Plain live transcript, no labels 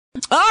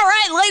All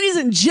right, ladies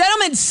and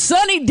gentlemen,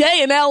 sunny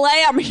day in LA.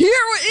 I'm here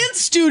in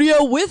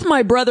studio with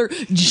my brother,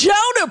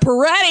 Jonah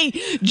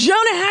Peretti.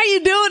 Jonah, how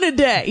you doing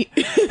today?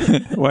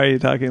 Why are you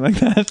talking like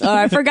that?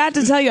 I forgot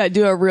to tell you, I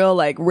do a real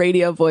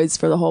radio voice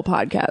for the whole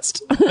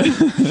podcast.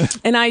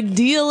 And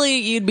ideally,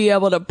 you'd be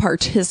able to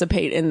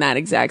participate in that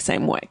exact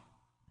same way.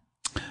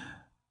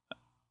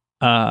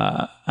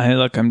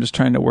 I'm just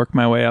trying to work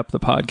my way up the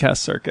podcast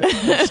circuit.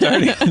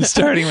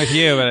 Starting with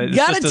you, but it's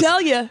gotta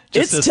tell you,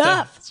 it's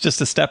tough. It's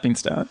just a stepping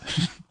stone.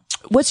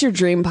 What's your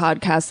dream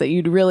podcast that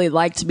you'd really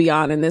like to be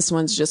on? And this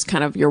one's just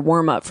kind of your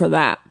warm up for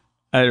that.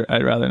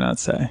 I'd rather not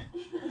say.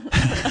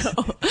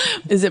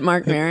 Is it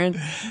Marc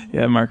Maron?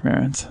 Yeah, Marc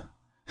Maron's.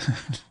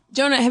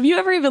 Jonah, have you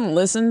ever even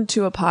listened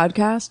to a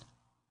podcast?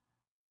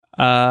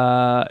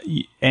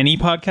 Any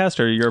podcast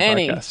or your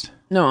podcast?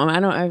 No,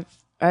 I don't.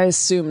 I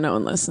assume no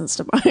one listens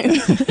to mine.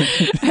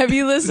 Have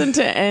you listened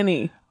to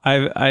any?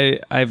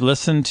 I've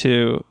listened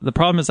to. The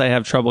problem is I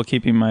have trouble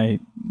keeping my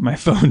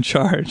phone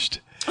charged.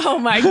 Oh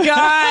my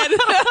God.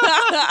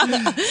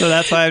 So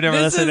that's why I've never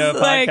listened to a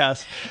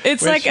podcast.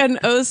 It's like an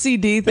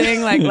OCD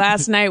thing. Like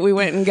last night we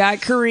went and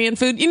got Korean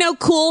food. You know,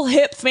 cool,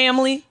 hip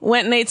family.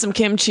 Went and ate some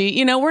kimchi.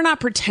 You know, we're not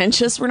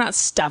pretentious. We're not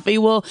stuffy.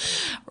 We'll,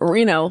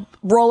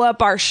 roll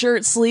up our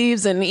shirt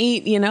sleeves and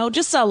eat,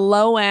 just a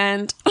low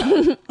end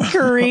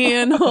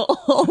Korean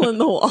hole in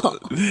the wall.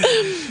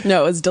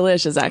 No, it was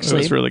delicious, actually.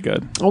 It was really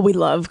good. Oh, we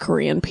love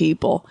Korean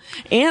people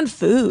and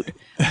food.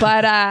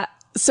 But,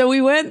 so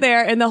we went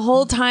there, and the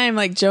whole time,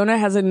 Jonah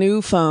has a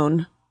new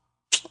phone,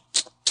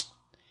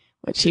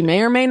 which he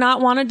may or may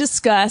not want to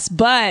discuss,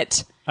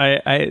 but...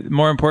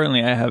 more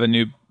importantly, I have a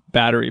new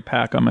battery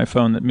pack on my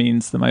phone that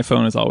means that my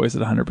phone is always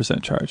at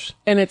 100% charged.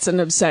 And it's an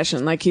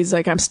obsession. He's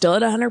like, I'm still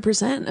at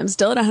 100%. I'm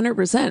still at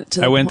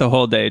 100%. I went the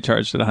whole day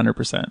charged at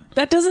 100%.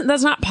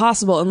 That's not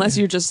possible unless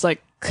you're just,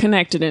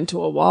 connected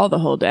into a wall the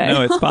whole day.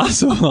 No, it's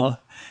possible.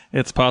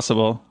 It's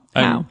possible.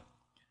 How?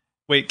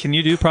 Wait, can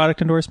you do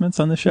product endorsements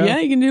on the show? Yeah,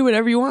 you can do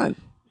whatever you want.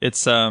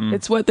 It's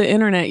what the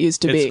internet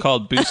used to be. It's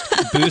called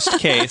Boost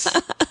Case.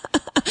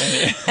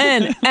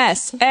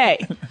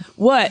 NSA.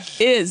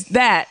 What is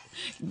that?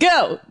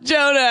 Go,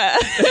 Jonah.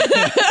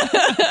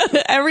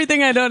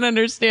 Everything I don't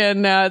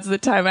understand now, it's the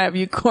time I have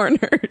you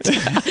cornered.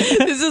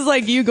 This is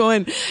like you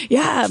going,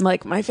 yeah, I'm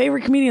my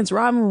favorite comedian's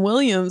Robin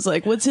Williams.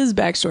 What's his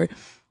backstory?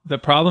 The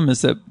problem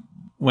is that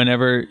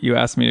whenever you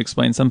ask me to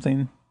explain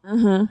something,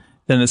 then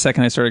the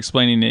second I start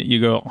explaining it,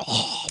 you go,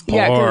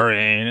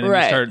 boring. And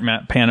then you start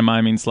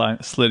pantomiming,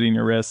 slitting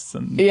your wrists.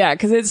 Yeah,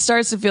 because it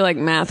starts to feel like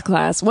math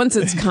class once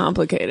it's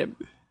complicated.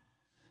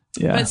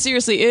 Yeah. But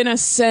seriously, in a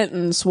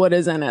sentence, what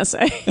is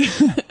NSA?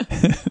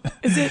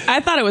 I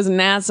thought it was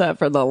NASA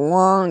for the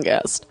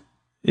longest.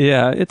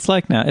 Yeah, it's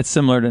it's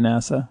similar to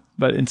NASA.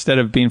 But instead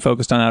of being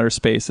focused on outer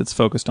space, it's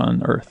focused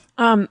on Earth.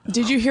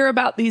 Did you hear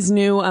about these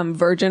new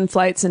Virgin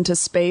flights into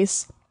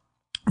space?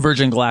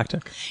 Virgin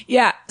Galactic.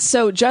 Yeah.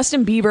 So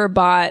Justin Bieber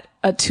bought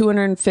a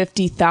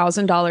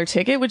 $250,000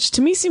 ticket, which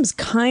to me seems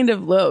kind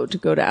of low to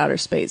go to outer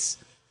space,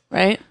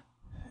 right?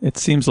 It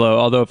seems low.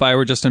 Although if I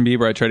were Justin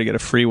Bieber, I'd try to get a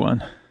free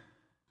one.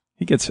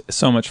 He gets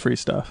so much free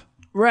stuff.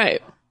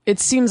 Right. It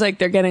seems like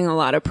they're getting a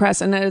lot of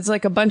press, and it's a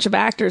bunch of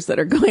actors that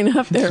are going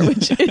up there,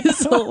 which is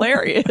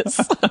hilarious.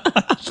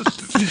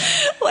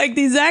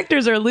 These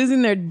actors are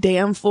losing their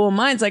damn fool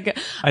minds. I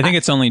think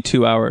it's only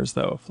 2 hours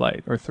though,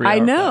 flight or 3 hours. I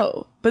know,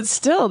 flight. But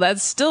still,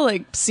 that's still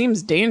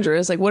seems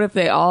dangerous. What if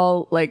they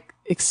all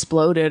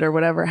exploded or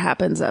whatever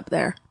happens up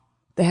there?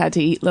 They had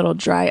to eat little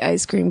dry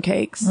ice cream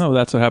cakes. Oh,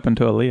 that's what happened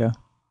to Aaliyah.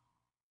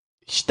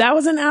 That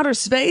was in outer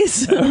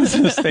space. That was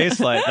a space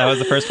flight. That was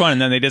the first one,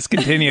 and then they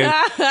discontinued.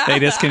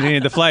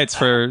 The flights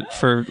for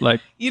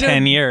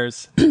 10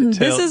 years.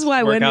 This is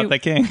why work out the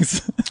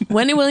kinks.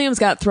 Wendy Williams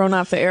got thrown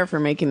off the air for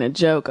making a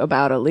joke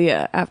about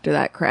Aaliyah after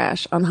that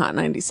crash on Hot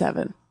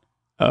 97.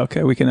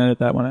 Okay, we can edit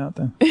that one out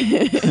then.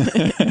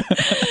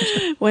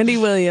 Wendy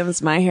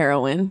Williams, my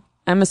heroine.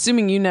 I'm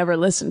assuming you never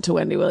listened to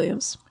Wendy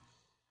Williams.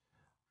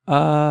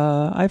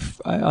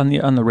 I've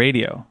on the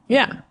radio.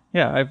 Yeah.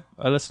 Yeah,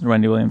 I listen to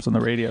Wendy Williams on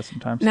the radio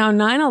sometimes. Now,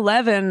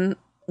 9/11,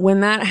 when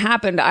that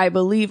happened, I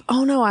believe...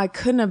 Oh, no, I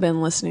couldn't have been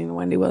listening to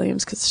Wendy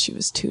Williams because she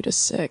was 2 to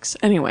 6.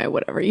 Anyway,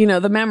 whatever.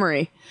 The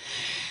memory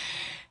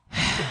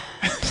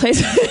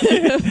plays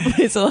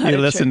a lot. You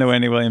listened to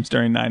Wendy Williams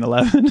during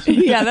 9/11.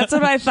 Yeah, that's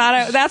what I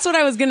thought. That's what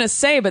I was going to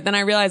say, but then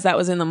I realized that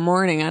was in the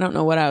morning. I don't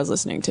know what I was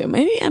listening to.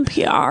 Maybe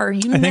NPR.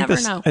 You never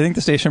know. I think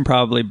the station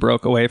probably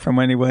broke away from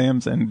Wendy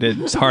Williams and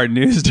did hard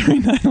news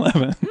during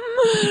 9/11.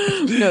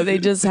 No, they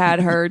just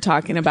had her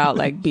talking about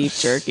beef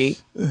jerky.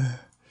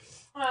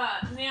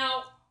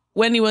 Now,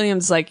 Wendy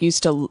Williams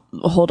used to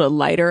hold a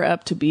lighter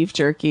up to beef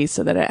jerky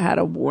so that it had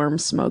a warm,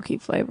 smoky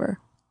flavor.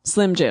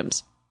 Slim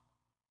Jims.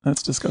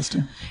 That's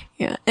disgusting.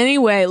 Yeah.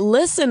 Anyway,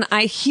 listen,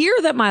 I hear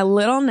that my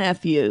little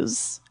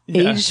nephews,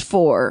 aged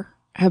 4,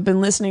 have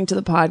been listening to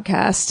the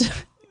podcast.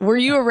 Were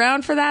you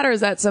around for that, or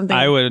is that something?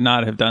 I would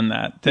not have done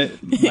that.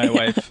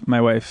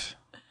 My wife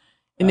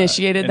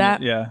initiated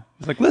that? Yeah.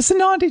 It's listen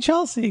to Auntie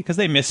Chelsea, because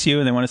they miss you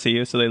and they want to see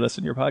you, so they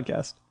listen to your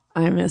podcast.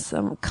 I miss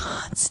them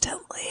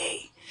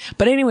constantly.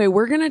 But anyway,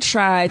 we're going to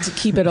try to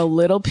keep it a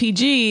little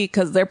PG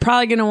because they're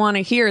probably going to want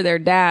to hear their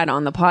dad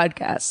on the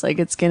podcast. Like,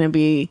 it's going to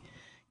be,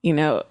 you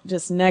know,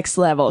 just next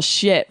level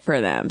shit for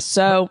them.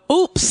 So,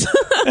 oops.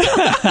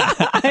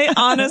 I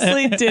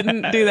honestly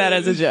didn't do that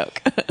as a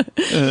joke.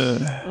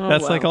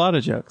 That's like a lot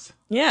of jokes.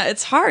 Yeah,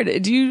 it's hard.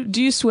 Do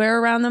you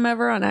swear around them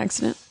ever on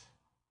accident?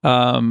 We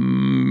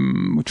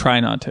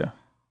try not to.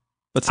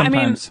 But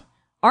sometimes. I mean,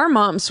 our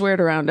mom sweared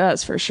around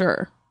us for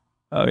sure.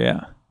 Oh,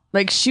 yeah.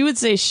 Like, she would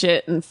say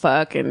shit and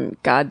fuck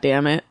and God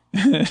damn it.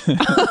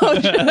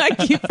 I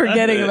keep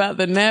forgetting about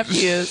the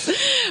nephews.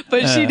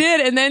 But she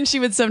did. And then she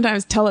would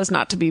sometimes tell us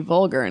not to be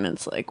vulgar. And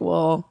it's like,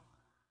 well,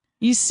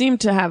 you seem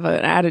to have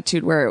an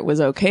attitude where it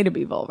was okay to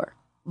be vulgar.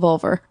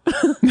 Vulvar.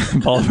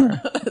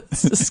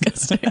 That's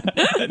disgusting.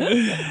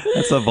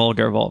 That's a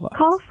vulgar vulva.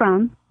 Call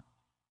from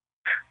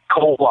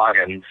Cole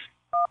Loggins.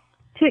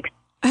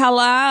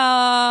 Hello.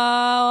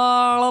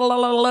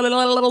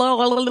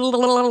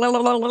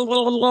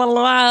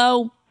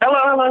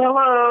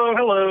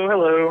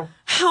 Hello.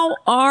 How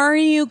are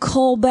you,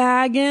 Cole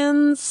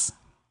Baggins?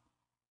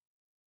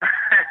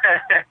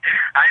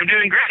 I'm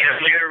doing great.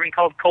 I've never been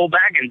called Cole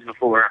Baggins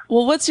before.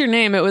 Well, what's your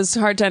name? It was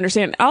hard to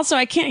understand. Also,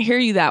 I can't hear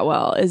you that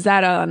well. Is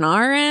that on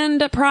our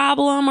end a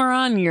problem or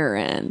on your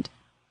end?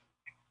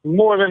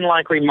 More than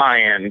likely my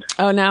end.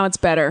 Oh, now it's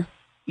better.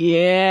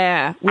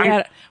 Yeah.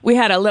 We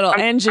had a little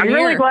engineer. I'm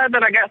really glad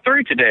that I got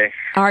through today.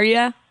 Are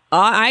you?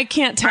 I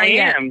can't tell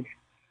you. I am.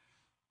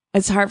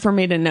 It's hard for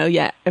me to know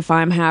yet if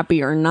I'm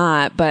happy or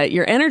not, but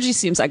your energy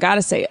seems, I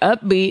gotta say,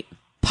 upbeat,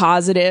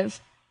 positive.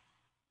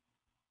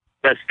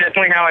 That's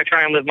definitely how I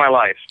try and live my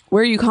life.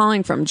 Where are you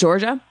calling from?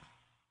 Georgia?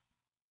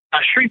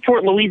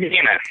 Shreveport,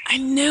 Louisiana. I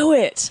knew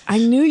it. I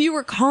knew you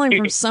were calling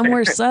from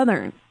somewhere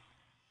southern.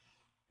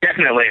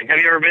 Definitely. Have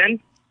you ever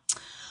been?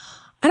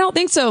 I don't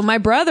think so. My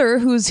brother,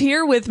 who's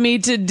here with me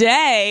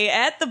today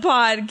at the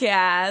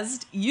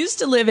podcast, used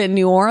to live in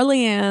New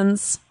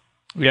Orleans.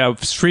 Yeah,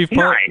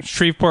 Shreveport. Nice.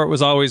 Shreveport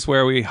was always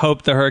where we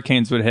hoped the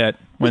hurricanes would hit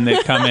when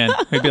they'd come in.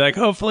 We'd be like,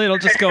 hopefully it'll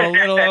just go a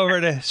little over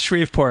to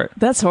Shreveport.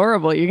 That's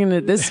horrible.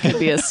 This could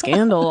be a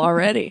scandal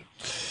already.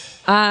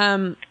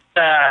 We're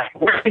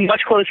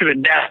much closer to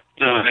death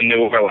than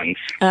New Orleans.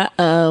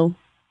 Uh-oh.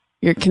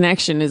 Your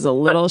connection is a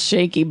little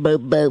shaky,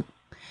 boo-boo.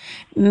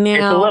 Now,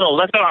 It's a little.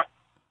 That's all.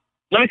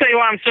 Let me tell you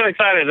why I'm so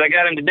excited I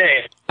got in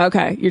today.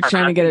 Okay, you're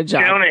trying to get a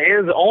job. Jonah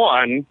is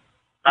on.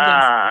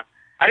 Yes.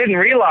 I didn't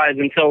realize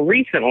until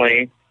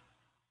recently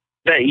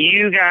that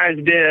you guys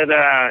did,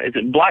 is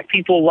it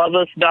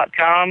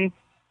blackpeopleloveus.com?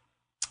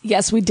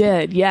 Yes, we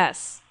did.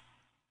 Yes.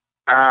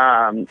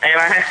 And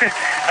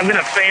I've been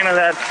a fan of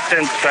that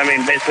since,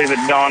 basically the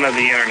dawn of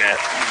the internet.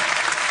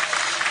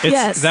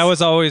 Yes. That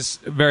was always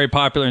very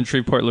popular in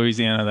Shreveport,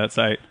 Louisiana, that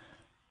site.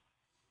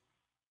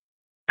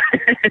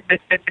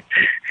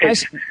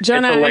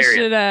 Jonah,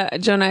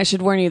 I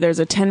should warn you, there's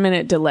a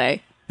 10-minute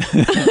delay.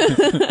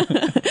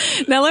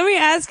 Now, let me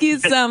ask you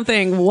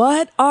something.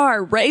 What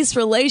are race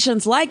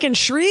relations like in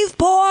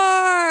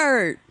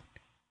Shreveport?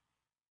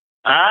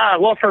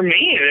 Well, for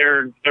me,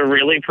 they're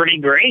really pretty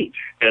great.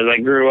 Because I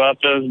grew up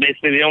as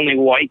basically the only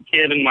white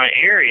kid in my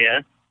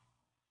area.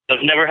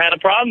 I've never had a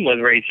problem with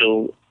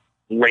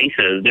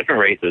different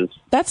races.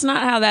 That's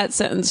not how that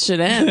sentence should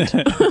end.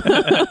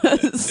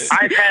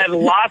 I've had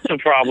lots of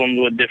problems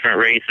with different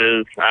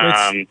races.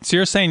 So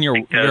you're saying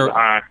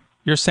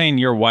you're saying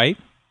you're white?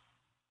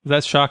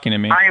 That's shocking to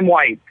me. I am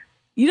white.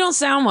 You don't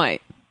sound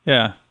white.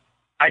 Yeah.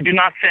 I do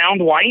not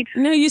sound white.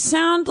 No, you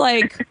sound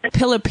like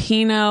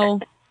Filipino.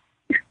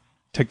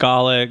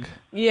 Tagalog.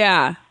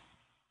 Yeah.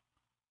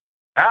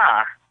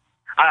 I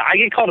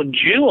get called a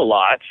Jew a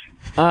lot.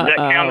 Does that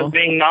count as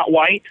being not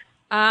white?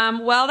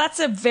 Well, that's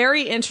a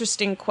very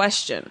interesting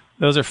question.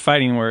 Those are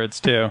fighting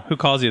words, too. Who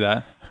calls you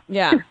that?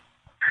 Yeah.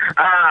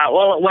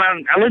 Well, when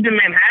I lived in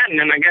Manhattan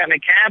and I got in a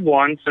cab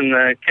once, and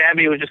the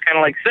cabbie was just kind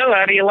of like, so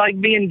how do you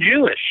like being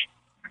Jewish?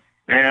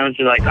 And I was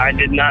just like, I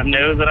did not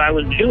know that I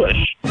was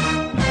Jewish.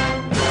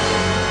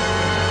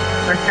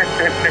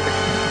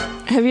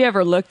 Have you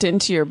ever looked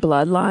into your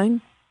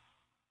bloodline?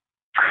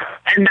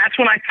 And that's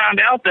when I found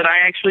out that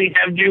I actually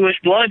have Jewish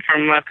blood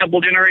from a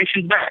couple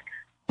generations back.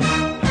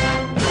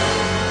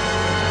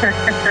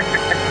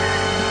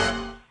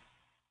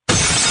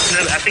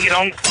 I think it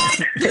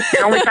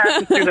only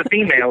passes through the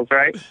females,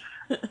 right?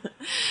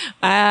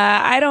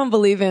 I don't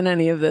believe in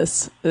any of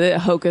this, the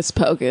hocus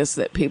pocus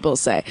that people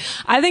say.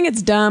 I think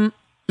it's dumb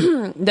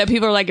that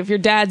people are like, if your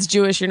dad's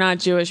Jewish, you're not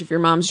Jewish. If your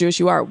mom's Jewish,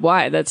 you are.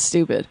 Why? That's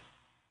stupid.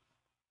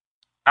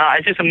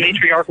 It's just a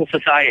matriarchal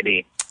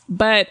society.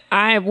 But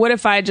what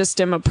if I just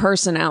am a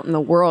person out in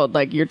the world?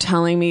 Like, you're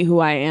telling me who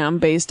I am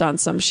based on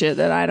some shit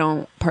that I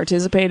don't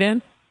participate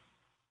in?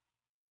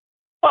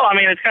 Well,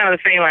 it's kind of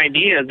the same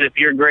idea as if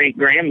your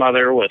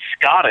great-grandmother was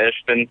Scottish,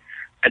 then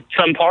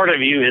some part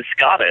of you is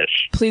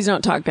Scottish. Please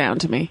don't talk down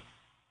to me.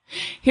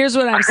 Here's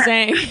what I'm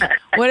saying.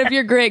 What if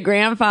your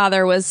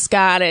great-grandfather was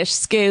Scottish,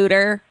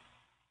 Scooter?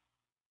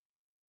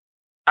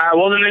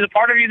 Well, then there's a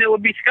part of you that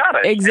would be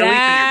Scottish. Exactly. At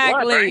least in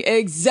your blood, right?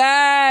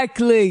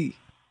 Exactly.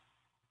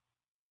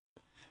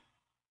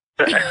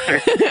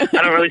 I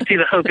don't really see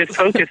the hocus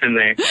pocus in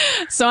there.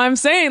 So I'm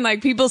saying,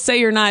 like, people say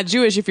you're not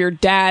Jewish if your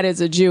dad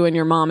is a Jew and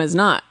your mom is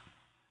not.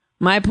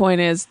 My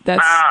point is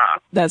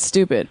that's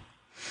stupid.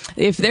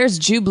 If there's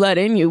Jew blood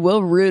in you,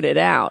 we'll root it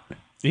out.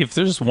 If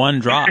there's one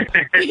drop.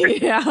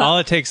 Yeah. All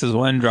it takes is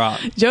one drop.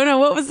 Jonah,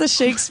 what was the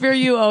Shakespeare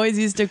you always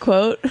used to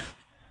quote?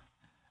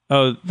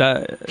 Oh,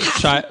 that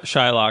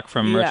Shylock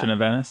from Merchant of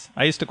Venice.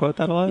 I used to quote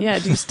that a lot. Yeah,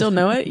 do you still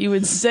know it? You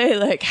would say,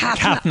 like,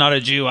 hath not a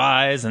Jew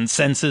eyes and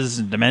senses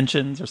and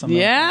dimensions or something.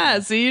 Yeah,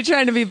 so you're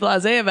trying to be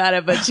blasé about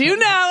it, but you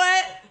know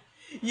it.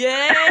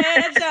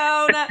 Yeah,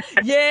 Jonah.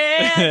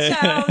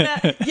 Yeah,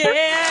 Jonah.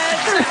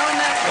 Yeah,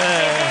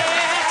 Jonah.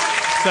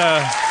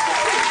 Yeah.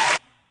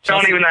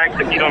 Don't even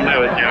act if you don't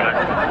know it,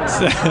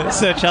 Jonah.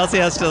 So Chelsea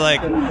has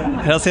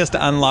to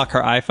unlock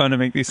her iPhone to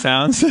make these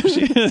sounds. So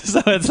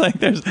it's like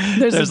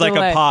there's like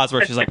a pause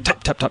where she's like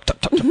tap tap tap tap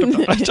tap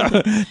tap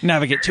tap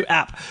navigate to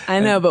app.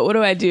 I know, but what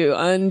do I do?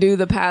 Undo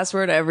the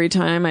password every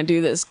time I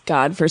do this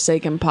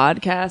godforsaken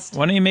podcast?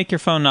 Why don't you make your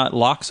phone not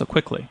lock so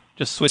quickly?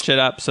 Just switch it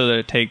up so that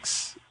it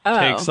takes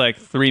like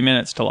 3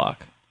 minutes to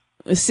lock.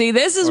 See,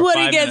 this is what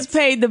he gets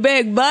paid the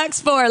big bucks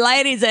for,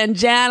 ladies and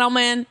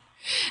gentlemen.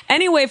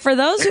 Anyway, for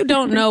those who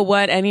don't know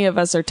what any of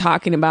us are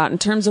talking about in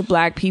terms of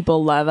Black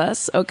People Love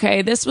Us,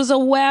 okay, this was a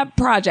web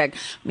project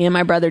me and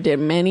my brother did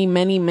many,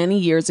 many, many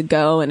years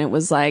ago, and it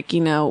was like,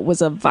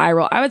 was a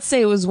viral, I would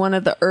say it was one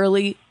of the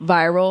early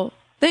viral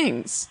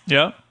things.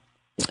 Yeah.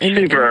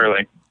 Super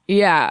early.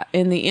 Yeah,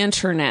 in the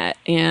internet.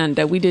 And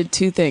we did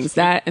two things,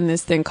 that and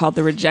this thing called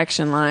the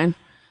rejection line.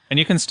 And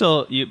you can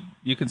still use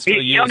y'all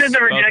did the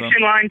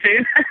rejection line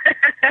too.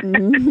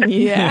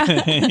 Yeah.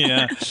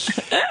 Yeah.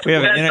 We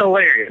have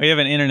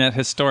an internet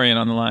historian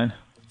on the line.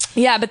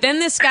 Yeah, but then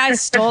this guy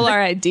stole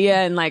our idea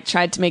and like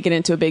tried to make it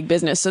into a big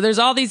business. So there's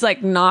all these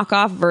like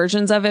knockoff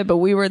versions of it, but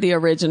we were the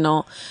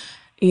original,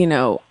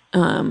 original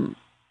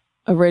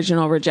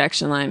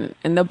rejection line.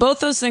 And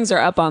both those things are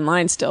up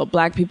online still,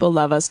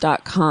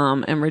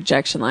 blackpeopleloveus.com and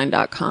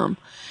rejectionline.com.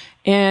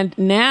 And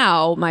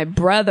now my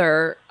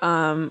brother,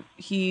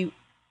 he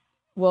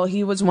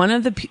was one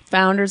of the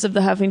founders of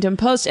the Huffington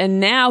Post, and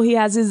now he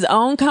has his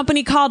own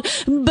company called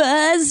BuzzFeed.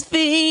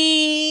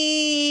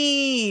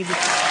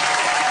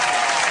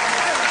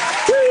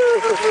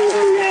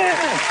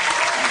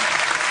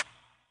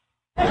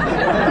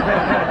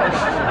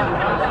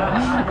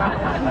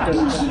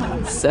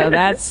 So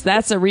that's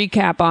a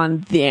recap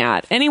on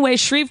that. Anyway,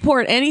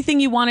 Shreveport, anything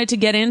you wanted to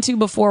get into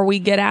before we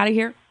get out of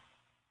here?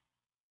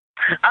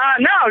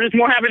 No, just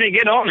more happy to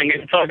get on and get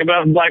to talk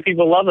about Black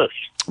People Love Us.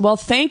 Well,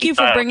 thank you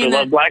for bringing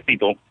that. Love Black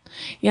people.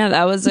 Yeah,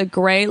 that was a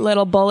great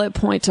little bullet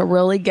point to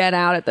really get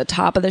out at the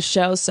top of the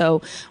show.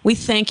 So we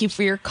thank you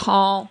for your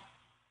call.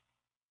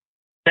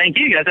 Thank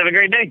you. You guys have a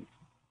great day.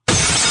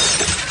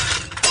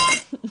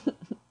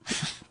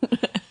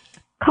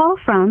 Call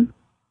from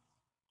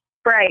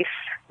Grace.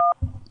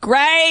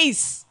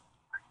 Grace.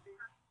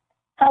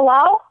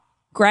 Hello?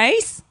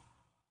 Grace?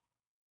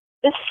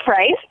 This is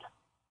Grace.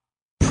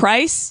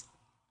 Price?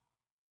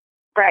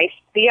 Bryce.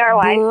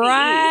 B-R-Y-C-E.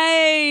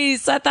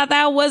 Bryce. I thought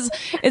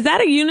is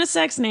that a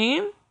unisex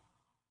name?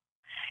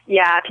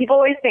 Yeah, people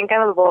always think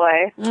I'm a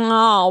boy.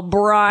 Oh,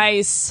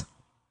 Bryce.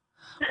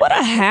 What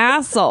a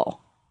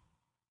hassle.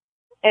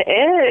 It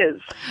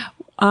is.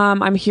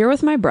 I'm here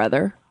with my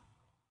brother.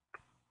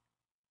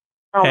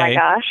 Oh my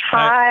gosh.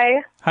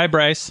 Hi. Hi,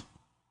 Bryce.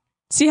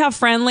 See how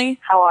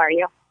friendly? How are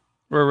you?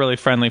 We're a really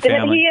friendly family.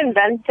 Didn't he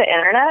invent the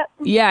internet?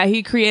 Yeah,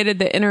 he created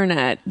the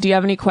internet. Do you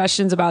have any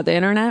questions about the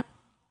internet?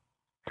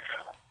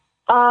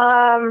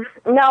 No,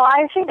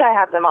 I think I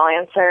have them all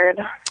answered.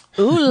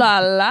 Ooh la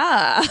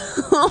la.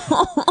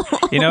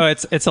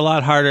 It's a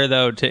lot harder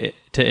though to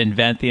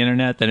invent the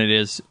internet than it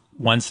is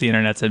once the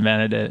internet's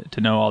invented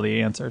to know all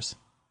the answers.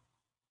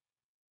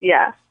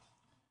 Yeah.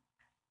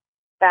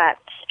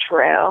 That's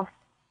true.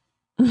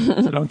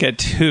 So don't get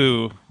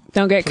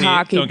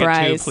cocky, don't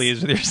Bryce. Get too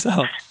pleased with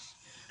yourself.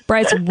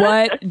 Bryce,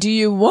 what do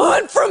you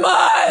want from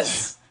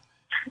us?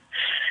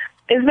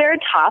 Is there a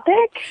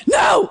topic?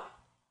 No!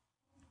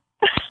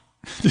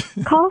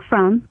 Call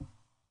from.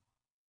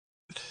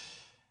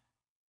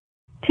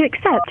 To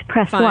accept,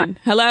 press 1.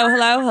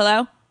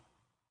 Hello?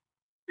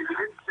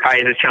 Hi,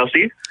 is it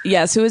Chelsea?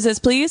 Yes, who is this,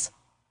 please?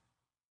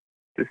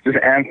 This is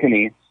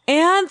Anthony.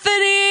 Anthony!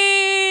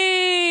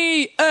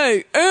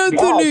 Hey,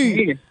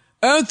 Anthony!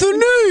 Wow.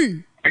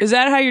 Anthony! Is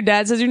that how your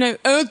dad says your name?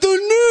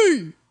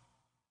 Anthony!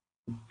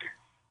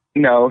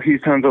 No, he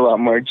sounds a lot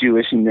more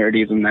Jewish and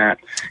nerdy than that.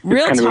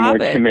 Real kind topic. of a more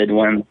timid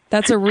one.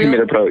 That's a real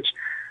timid approach.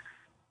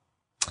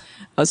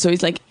 Oh, so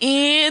he's like,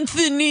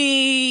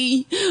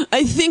 Anthony,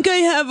 I think I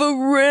have a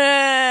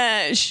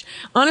rash.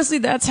 Honestly,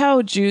 that's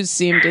how Jews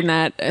seemed in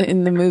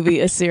the movie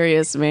A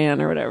Serious Man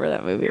or whatever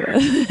that movie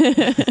was.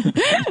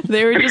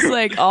 They were just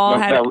like all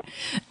had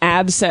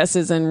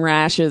abscesses and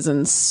rashes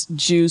and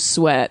Jew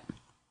sweat.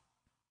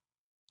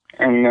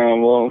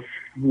 And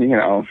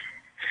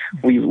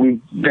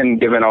we've been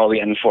given all the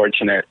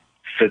unfortunate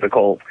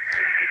physical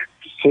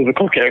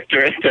physical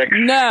characteristics.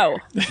 No.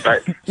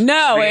 But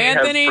No, they have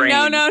Anthony.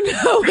 No,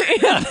 brains. no.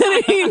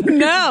 Anthony,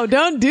 no.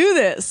 Don't do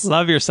this.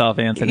 Love yourself,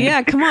 Anthony.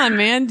 Yeah, come on,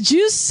 man.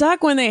 Jews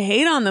suck when they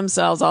hate on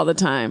themselves all the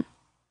time.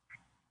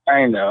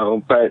 I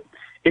know, but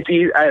it's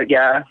easy.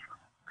 Yeah.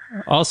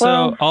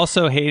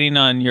 Also hating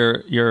on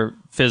your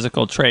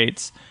physical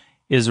traits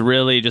is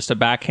really just a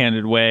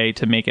backhanded way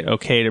to make it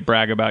okay to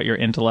brag about your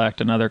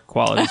intellect and other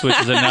qualities, which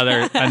is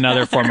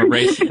another form of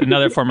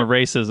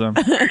racism.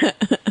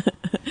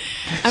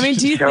 I mean,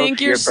 do you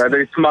think your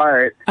brother's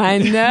smart? I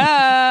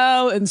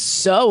know, and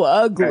so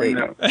ugly. I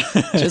know.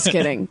 Just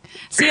kidding.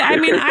 See, I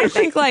mean, I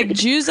think like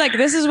Jews, like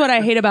this is what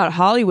I hate about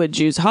Hollywood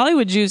Jews.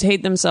 Hollywood Jews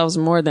hate themselves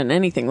more than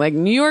anything. Like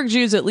New York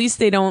Jews, at least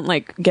they don't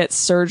like get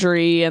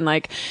surgery and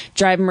like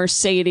drive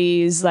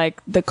Mercedes,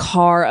 like the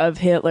car of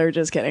Hitler.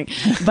 Just kidding.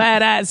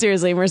 But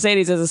seriously,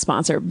 Mercedes is a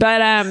sponsor.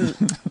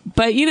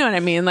 But you know what I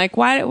mean? Like,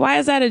 why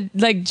is that a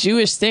like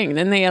Jewish thing?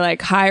 Then they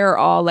like hire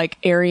all like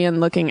Aryan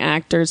looking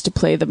actors to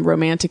play the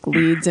romantic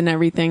leads and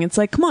everything. It's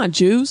like, come on,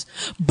 Jews,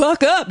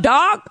 buck up,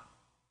 dog.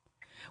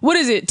 What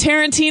is it?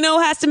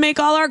 Tarantino has to make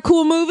all our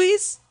cool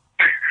movies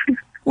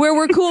where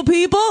we're cool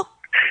people.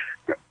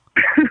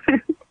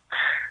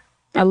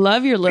 I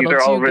love your little These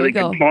are all Jew really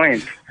giggle. good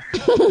points.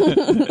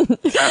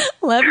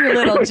 Love your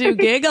little Jew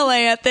giggle,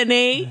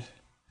 Anthony.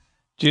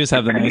 Jews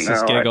have the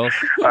nicest giggles.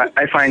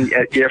 I find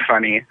you're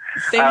funny.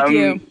 Thank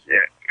you.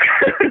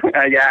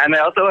 Yeah, and I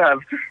also have.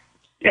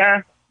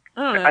 Yeah,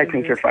 I don't know. I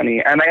think you're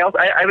funny. And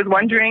I was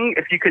wondering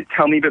if you could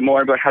tell me a bit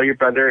more about how your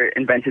brother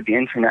invented the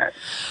internet.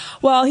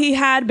 Well, he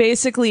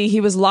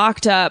was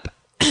locked up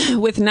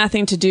with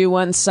nothing to do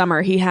one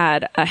summer. He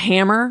had a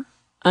hammer,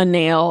 a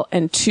nail,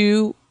 and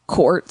 2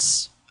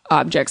 quartz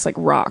objects, like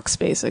rocks,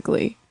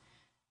 basically.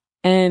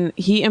 And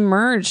he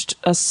emerged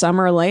a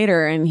summer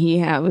later and he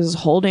was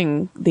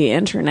holding the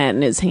internet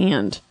in his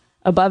hand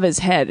above his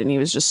head and he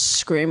was just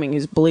screaming.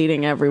 He's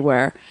bleeding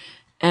everywhere.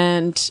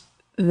 And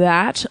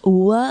that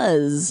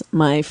was,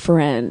 my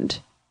friend,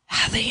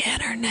 how the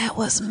internet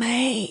was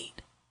made.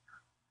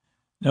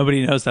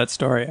 Nobody knows that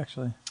story,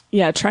 actually.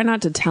 Yeah, try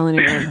not to tell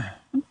anyone.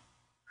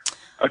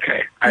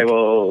 Okay, I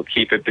will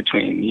keep it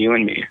between you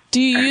and me. Do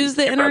you use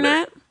the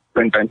internet?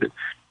 Invented.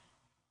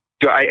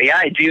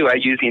 I do. I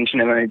use the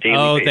internet on a daily basis.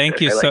 Oh, thank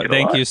you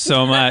thank you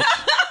so much.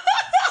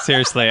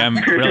 Seriously, I'm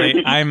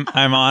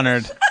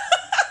honored.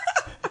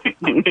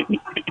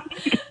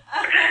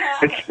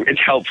 It's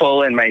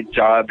helpful in my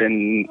job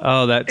and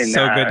that's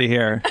so good to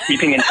hear.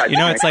 Keeping in touch. You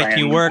know, with it's my like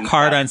you friends work and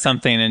hard stuff. on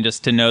something, and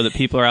just to know that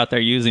people are out there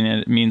using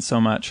it means so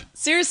much.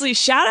 Seriously,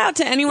 shout out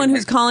to anyone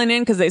who's calling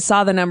in because they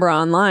saw the number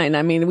online.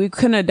 I mean, we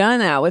couldn't have done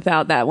that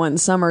without that one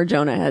summer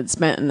Jonah had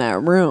spent in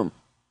that room.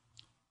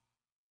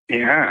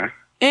 Yeah.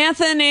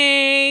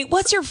 Anthony,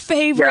 what's your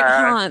favorite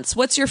haunts?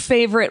 What's your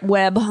favorite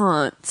web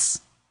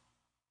haunts?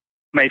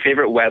 My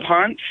favorite web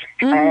haunts?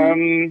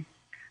 Mm-hmm.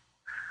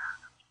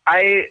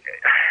 I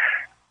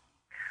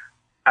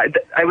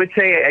would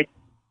say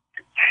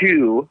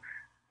 2.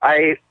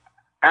 I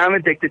am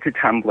addicted to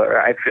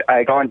Tumblr.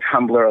 I go on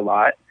Tumblr a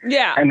lot.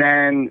 Yeah. And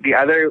then the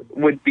other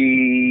would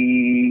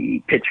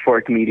be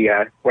Pitchfork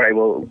Media, where I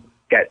will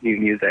get new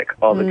music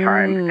all the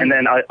time. And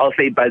then I'll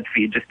say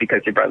BuzzFeed just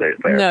because your brother is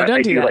there. No, but don't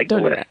I do that. like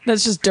Don't the do list. that.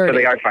 That's just dirty. So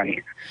they are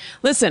funny.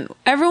 Listen,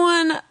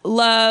 everyone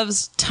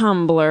loves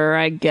Tumblr,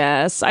 I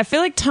guess. I feel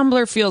like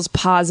Tumblr feels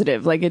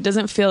positive. Like it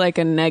doesn't feel like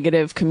a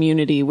negative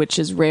community, which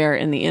is rare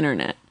in the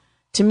internet.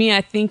 To me, I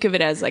think of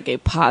it as like a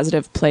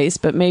positive place,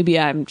 but maybe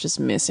I'm just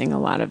missing a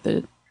lot of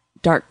the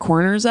dark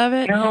corners of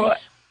it. No,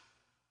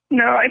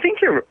 I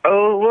think you're.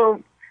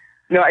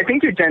 No, I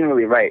think you're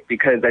generally right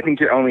because I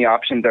think your only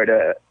options are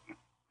to,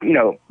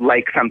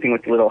 like something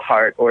with a little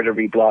heart or to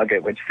reblog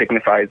it, which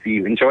signifies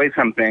you enjoy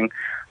something.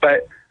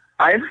 But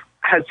I've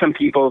had some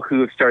people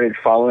who have started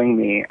following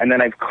me, and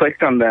then I've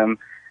clicked on them,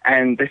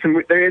 and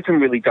there is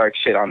some really dark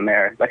shit on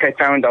there. Like I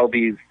found all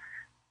these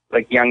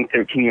like young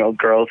 13-year-old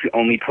girls who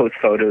only post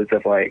photos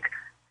of like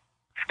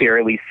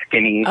spirally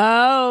skinny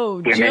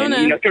women,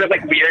 Jonah. sort of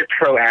like weird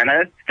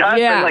pro-Anna stuff.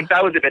 Yeah. And like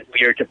that was a bit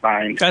weird to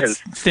find.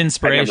 That's 'cause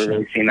Finspiration. I've never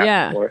really seen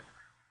that before.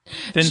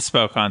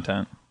 Finspo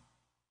content.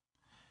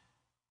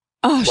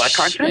 Oh, What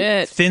content?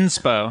 shit.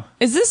 Finspo.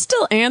 Is this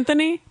still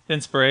Anthony?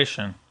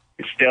 Finspiration.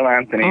 It's still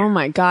Anthony. Oh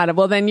my God.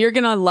 Well, then you're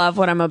going to love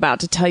what I'm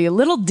about to tell you.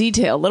 Little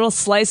detail, little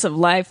slice of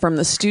life from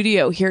the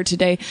studio here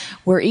today.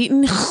 We're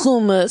eating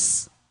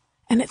hummus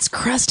and it's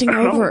crusting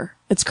over.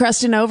 It's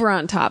crusting over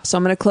on top. So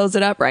I'm going to close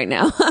it up right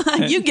now.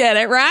 You get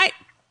it, right?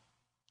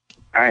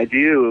 I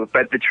do,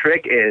 but the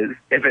trick is,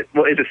 is it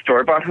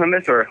store-bought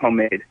hummus or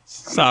homemade?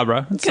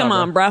 Sabra. It's Come Sabra.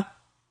 on, bro.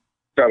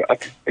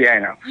 Yeah, I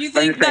know. You I'm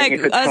think just saying, like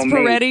if it's us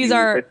homemade, Parettis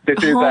are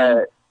this is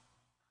home?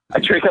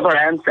 a trick of our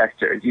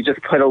ancestors. You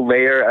just put a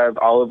layer of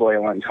olive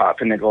oil on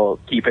top, and it will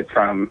keep it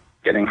from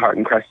getting hard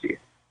and crusty.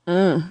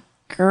 Girl.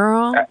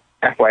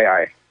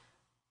 FYI.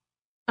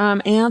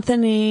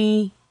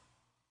 Anthony.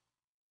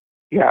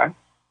 Yeah.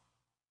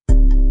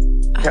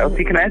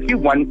 Chelsea, can I ask you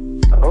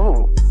one?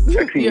 Oh.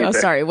 sexy Yeah,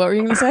 music. sorry, what were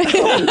you going to say?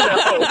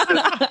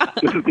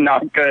 This is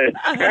not good.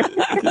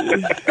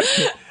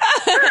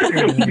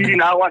 You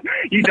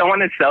don't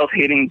want a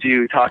self-hating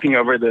Jew talking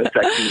over the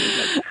sexy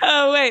music.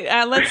 Oh, wait,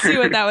 let's see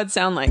what that would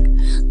sound like.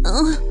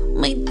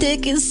 My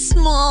dick is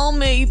small,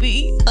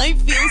 maybe. I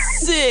feel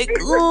sick.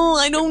 Oh,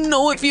 I don't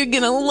know if you're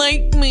going to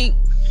like me.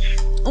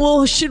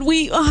 Oh, should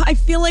we? I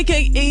feel like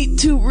I ate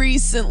too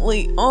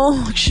recently.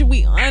 Oh, should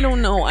we? I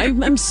don't know.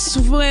 I'm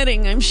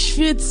sweating. I'm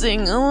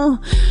schwitzing. Oh,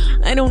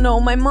 I don't know.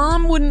 My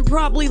mom wouldn't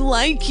probably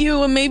like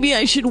you, and maybe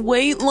I should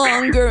wait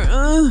longer.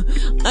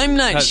 I'm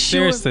not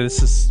sure. Seriously,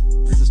 this is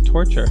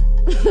torture.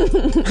 Wait.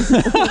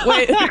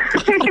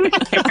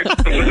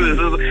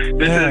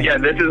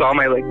 This is all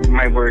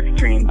my work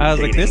dreams. I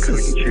was like, this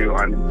is true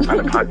on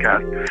a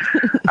podcast.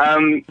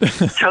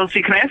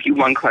 Chelsea, can I ask you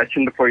one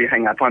question before you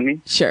hang up on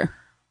me? Sure.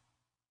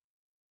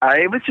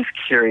 I was just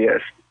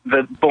curious.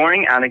 The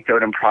boring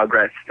anecdote in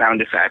progress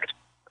sound effect.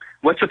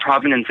 What's the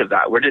provenance of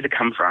that? Where did it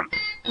come from?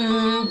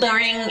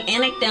 Boring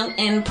anecdote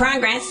in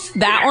progress.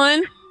 That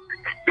one?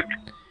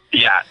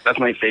 Yeah, that's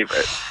my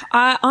favorite.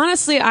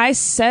 Honestly, I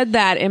said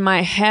that in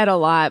my head a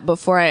lot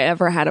before I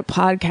ever had a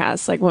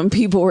podcast. Like when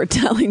people were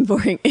telling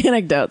boring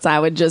anecdotes, I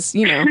would just,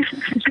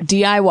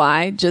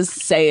 DIY, just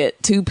say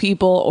it to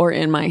people or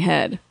in my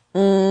head.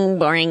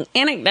 Boring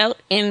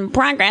anecdote in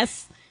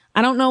progress.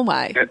 I don't know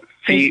why.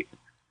 See,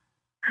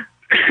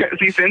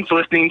 since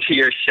listening to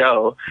your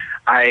show,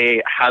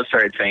 I have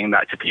started saying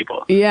that to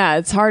people. Yeah,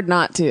 it's hard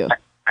not to.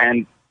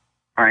 And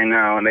I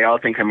know, and they all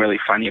think I'm really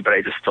funny, but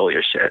I just stole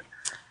your shit.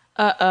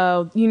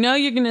 Uh-oh. You know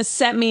you're going to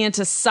set me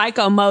into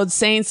psycho mode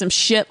saying some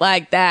shit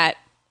like that.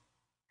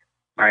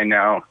 I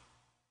know.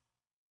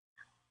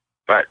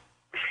 But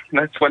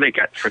that's what it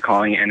gets for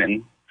calling in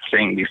and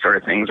saying these sort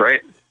of things,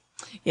 right?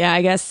 Yeah,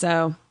 I guess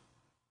so.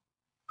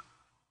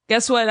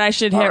 Guess what I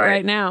should hit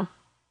right now?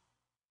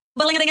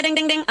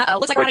 Ding-a-ding-a-ding-ding-ding. Uh-oh,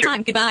 looks like we're out of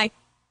time. Goodbye.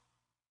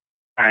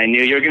 I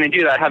knew you were going to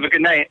do that. Have a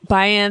good night.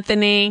 Bye,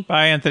 Anthony.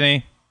 Bye,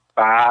 Anthony.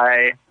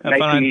 Bye. Nice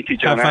to meet you,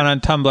 Jonah. Have fun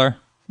on Tumblr.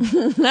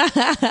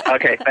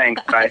 Okay,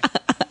 thanks. Bye.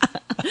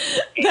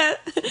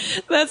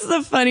 That's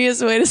the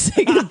funniest way to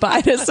say goodbye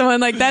to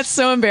someone. Like, that's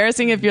so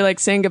embarrassing if you're like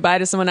saying goodbye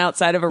to someone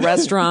outside of a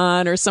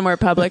restaurant or somewhere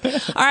public. All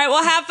right,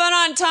 well, have fun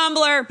on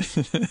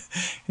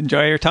Tumblr.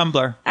 Enjoy your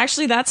Tumblr.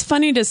 Actually, that's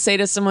funny to say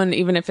to someone,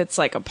 even if it's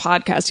like a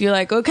podcast. You're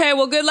like, okay,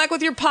 well, good luck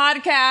with your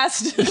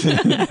podcast.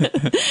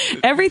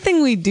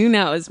 Everything we do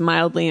now is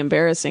mildly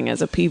embarrassing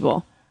as a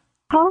people.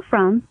 Call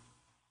from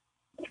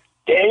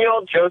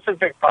Daniel Joseph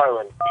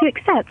McFarland. to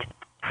accept.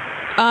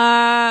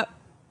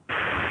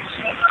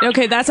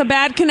 Okay, that's a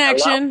bad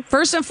connection. Hello?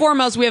 First and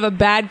foremost, we have a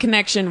bad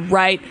connection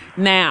right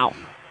now.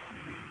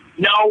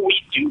 No, we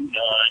do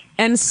not.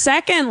 And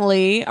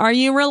secondly, are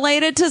you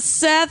related to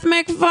Seth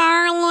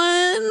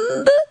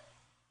MacFarlane?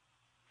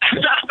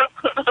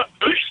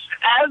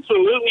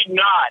 Absolutely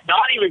not.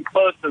 Not even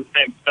close to the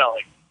same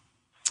spelling.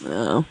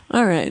 Oh,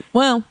 all right.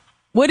 Well,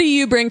 what do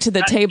you bring to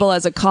the table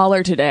as a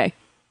caller today?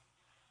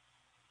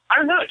 I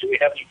don't know. Do we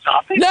have any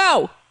topics?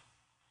 No!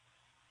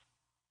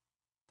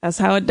 That's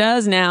how it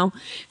does now.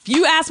 If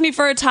you ask me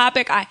for a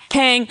topic, I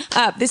hang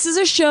up. This is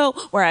a show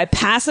where I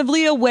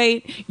passively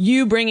await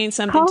you bringing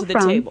something Call to the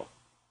from table.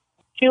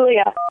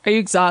 Julia. Are you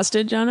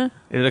exhausted, Jonah?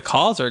 The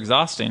calls are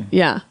exhausting.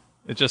 Yeah.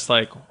 It's just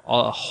like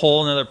a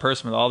whole nother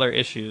person with all their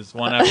issues,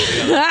 one after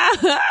the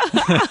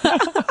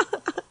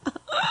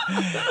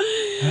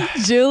other.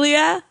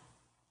 Julia?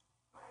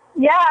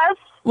 Yes.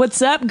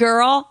 What's up,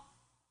 girl?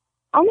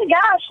 Oh my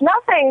gosh,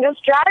 nothing.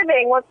 Just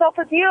driving. What's up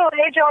with you?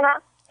 Hey, Jonah.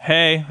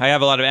 Hey, I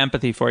have a lot of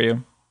empathy for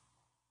you.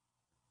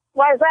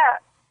 Why is that?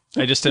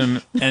 I just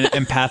am an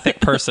empathic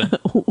person.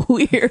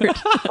 Weird.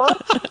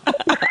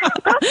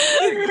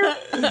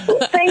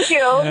 Thank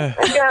you. I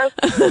guess.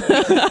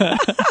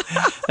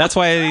 That's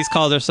why these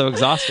calls are so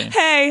exhausting.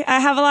 Hey, I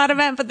have a lot of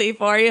empathy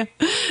for you.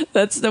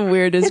 That's the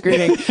weirdest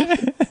greeting.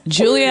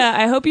 Julia,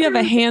 I hope you have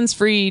a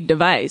hands-free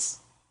device.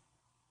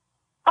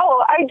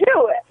 Oh, I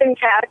do. In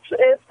fact,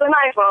 it's an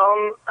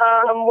iPhone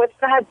with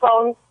the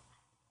headphones,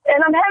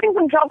 and I'm having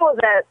some trouble with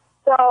it.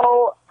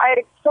 So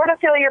I sort of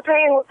feel your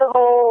pain with the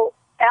whole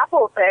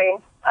Apple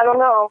thing. I don't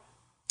know.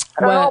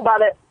 I don't know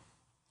about it.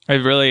 I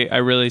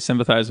really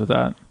sympathize with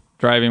that.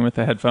 Driving with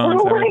the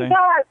headphones and everything. Oh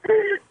my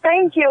God.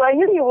 Thank you. I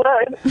knew you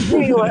would. I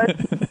knew you would.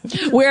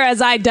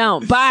 Whereas I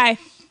don't. Bye.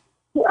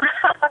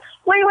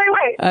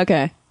 Wait.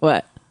 Okay.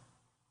 What?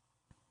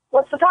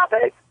 What's the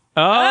topic?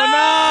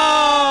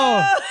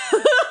 Oh,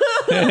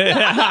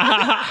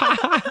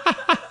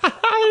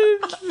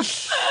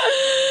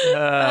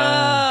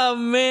 Oh,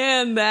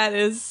 man. That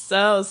is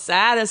so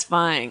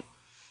satisfying.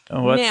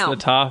 no! What's Now. the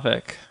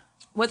topic?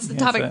 What's the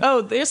Yes, topic? it-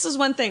 Oh, this is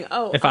one thing.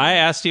 Oh, If I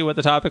asked you what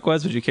the topic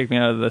was, would you kick me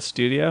out of the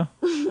studio?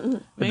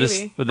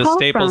 maybe. Would the Call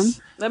Staples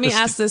from. Let me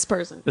ask this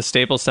person. the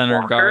Staples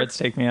Center guards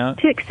take me out?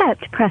 To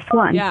accept, press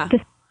 1. Yeah. To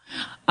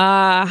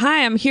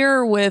Hi, I'm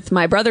here with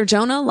my brother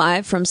Jonah,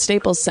 live from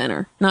Staples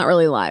Center. Not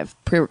really live,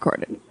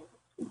 pre-recorded.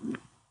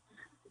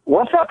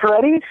 What's up,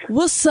 Freddie?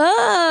 What's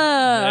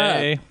up?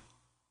 Hey,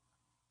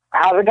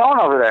 How's it going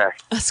over there?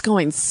 It's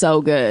going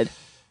so good.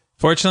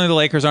 Fortunately, the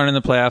Lakers aren't in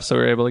the playoffs, so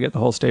we were able to get the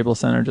whole Staples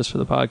Center just for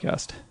the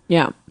podcast.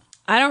 Yeah.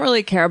 I don't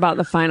really care about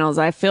the finals.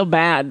 I feel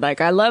bad.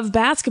 Like, I love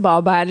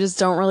basketball, but I just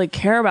don't really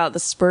care about the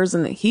Spurs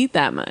and the Heat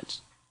that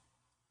much.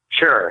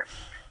 Sure.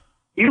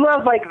 You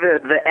love, like,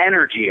 the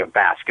energy of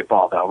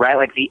basketball, though, right?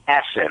 Like, the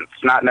essence,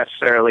 not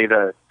necessarily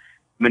the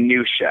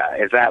minutia.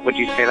 Is that, would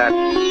you say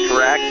that's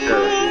correct?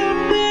 Or?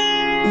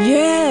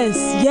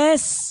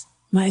 Yes,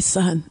 my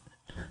son.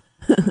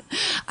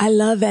 I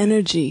love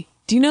energy.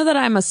 Do you know that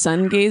I'm a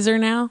sun gazer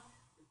now?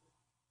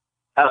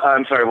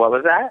 I'm sorry, what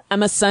was that?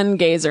 I'm a sun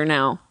gazer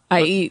now.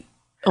 I eat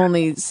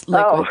only liquids.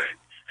 Oh,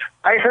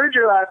 I heard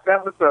your last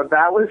episode.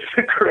 That was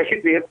the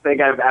craziest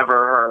thing I've ever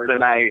heard,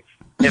 and I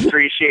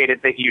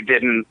appreciated that you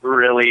didn't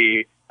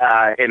really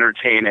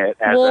entertain it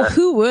as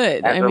who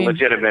would? As a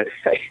legitimate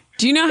thing.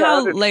 Do you know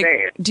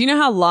do you know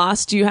how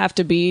lost you have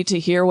to be to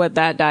hear what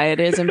that diet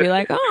is and be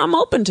like, oh, I'm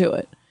open to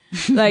it?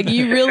 Like,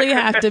 you really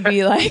have to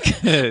be like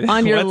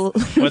on your...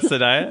 What's the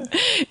diet?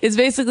 It's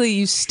basically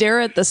you stare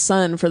at the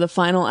sun for the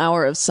final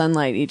hour of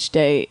sunlight each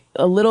day,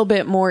 a little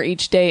bit more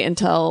each day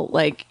until,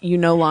 like, you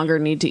no longer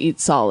need to eat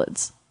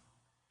solids.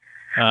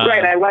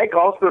 Right. I like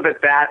also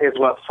that is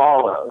what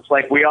follows.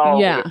 Like, we all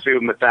would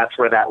assume that that's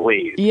where that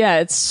leads. Yeah,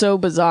 it's so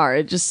bizarre.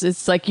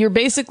 It's like you're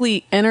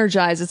basically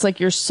energized. It's like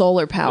you're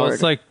solar powered. Well,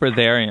 it's like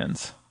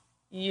breatharians.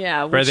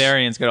 Yeah.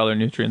 Breatharians get all their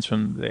nutrients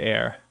from the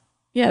air.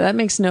 Yeah, that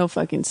makes no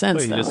fucking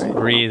sense. You just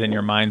breathe and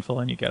you're mindful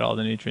and you get all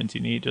the nutrients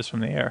you need just from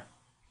the air.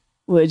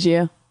 Would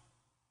you?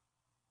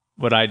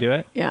 Would I do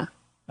it? Yeah.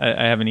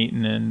 I haven't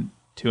eaten in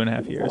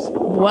 2.5 years.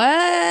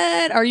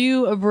 What? Are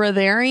you a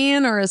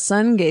breatharian or a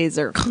sun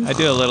gazer? I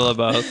do a little of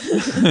both.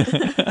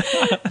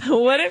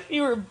 What if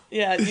you were,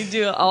 you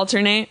do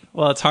alternate?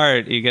 Well, it's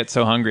hard. You get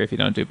so hungry if you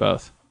don't do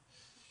both.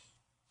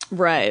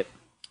 Right.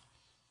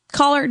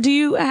 Caller,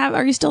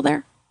 are you still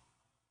there?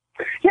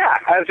 Yeah,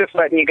 I was just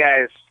letting you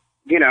guys,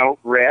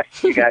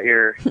 riff. You got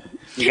your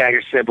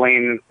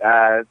sibling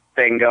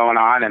thing going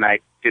on, and I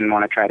didn't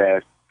want to try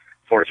to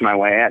force my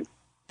way in.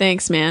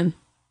 Thanks, man.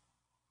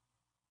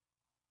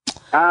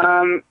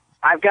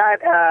 I've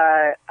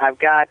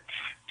got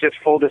just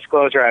full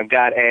disclosure. I've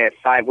got a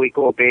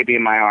 5-week-old baby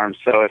in my arms.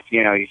 So if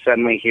you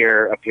suddenly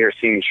hear a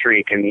piercing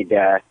shriek and need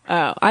to,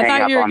 I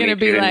thought you were going to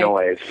be like,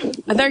 noise. I thought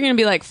you were going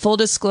to be like, full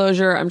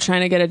disclosure. I'm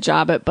trying to get a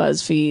job at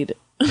BuzzFeed,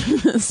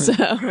 so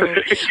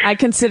I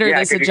consider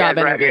this a job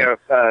interview.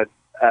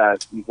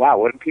 Wow,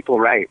 what do people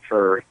write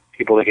for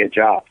people to get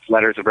jobs?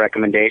 Letters of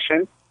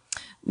recommendation?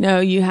 No,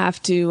 you have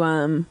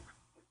to.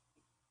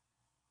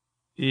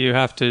 You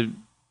have to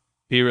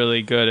be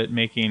really good at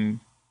making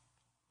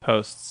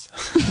posts.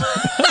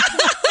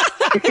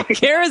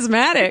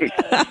 Charismatic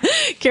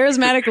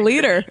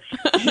leader.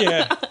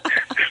 Yeah,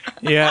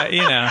 you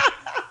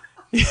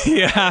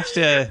have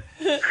to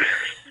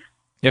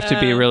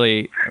be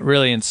really,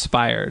 really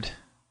inspired,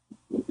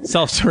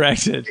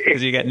 self-directed,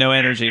 because you get no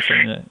energy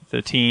from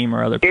the team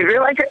or other people. Is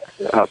it like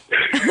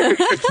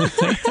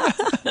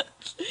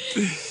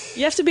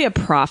You have to be a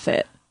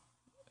prophet.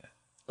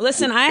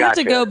 Listen, I have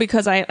to go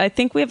because I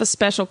think we have a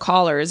special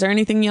caller. Is there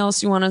anything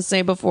else you want to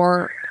say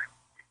before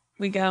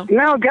we go?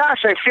 No,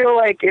 gosh, I feel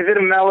like, is it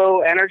a mellow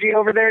energy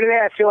over there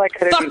today? I feel like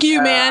fuck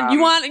you, man. You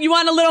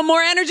want a little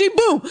more energy?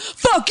 Boom.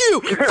 Fuck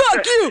you.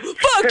 Fuck you.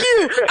 Fuck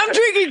you. I'm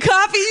drinking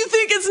coffee. You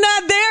think it's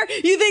not there?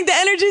 You think the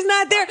energy's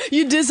not there?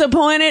 You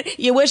disappointed?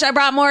 You wish I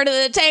brought more to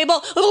the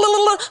table?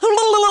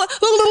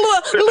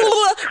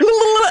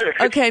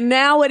 Okay,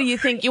 now what do you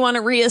think? You want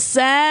to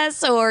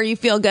reassess, or you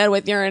feel good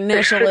with your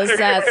initial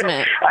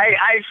assessment?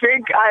 I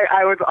think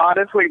I was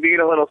honestly being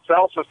a little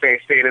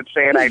self-effacing and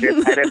saying I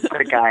didn't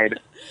think I'd.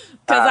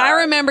 Because I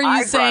remember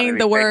you saying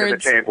the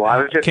words.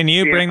 Can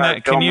you bring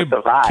that? Can you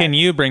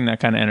bring that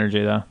kind of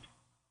energy though?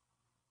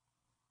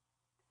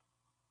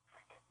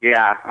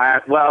 Yeah.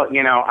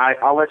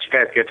 I'll let you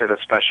guys get to the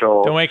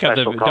special. Don't wake up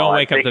the baby. Don't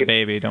wake up the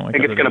baby. I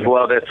think it's going to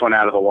blow this one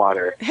out of the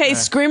water. Hey,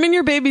 scream in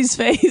your baby's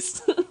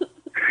face.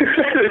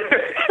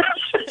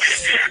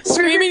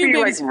 Scream in your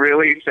baby's face.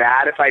 Really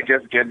sad if I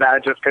just did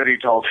that just because you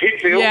told me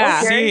to.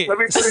 Yeah. Okay, let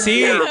me put it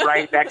here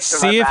right next to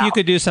See my if mouth. you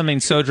could do something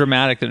so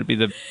dramatic that it'd be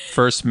the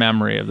first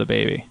memory of the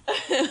baby.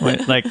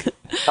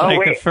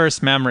 The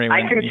first memory.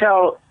 I can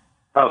tell.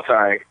 Oh,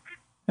 sorry.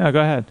 No,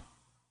 go ahead.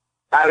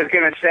 I was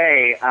going to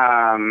say,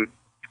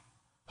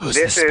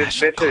 this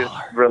is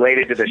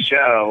related to the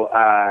show.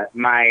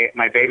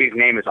 My baby's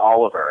name is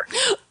Oliver.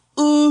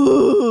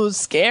 Ooh,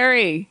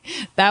 scary.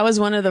 That was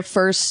one of the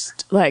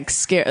first,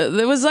 scare.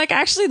 It was,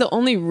 actually the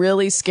only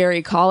really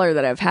scary caller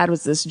that I've had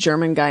was this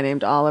German guy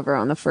named Oliver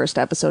on the first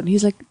episode. And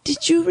he's like,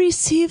 did you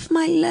receive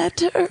my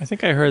letter? I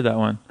think I heard that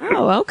one.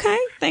 Oh, okay.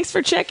 Thanks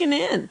for checking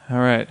in. All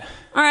right.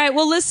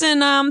 Well,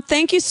 listen,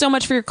 thank you so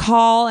much for your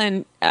call.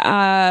 And,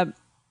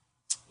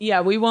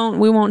 we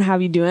won't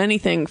have you do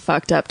anything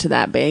fucked up to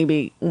that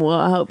baby. Well,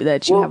 I hope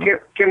that you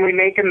can we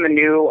make him the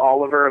new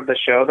Oliver of the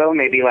show, though?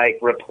 Maybe,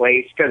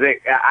 replace... Because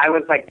I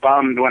was,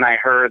 bummed when I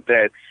heard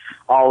that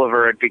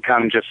Oliver had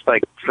become just,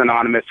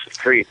 synonymous with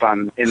creep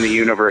in the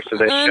universe of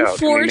this show.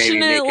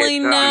 Unfortunately,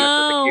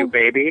 no. With a cute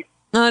baby?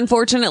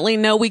 Unfortunately,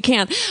 no, we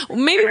can't.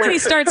 Maybe when he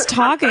starts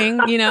talking,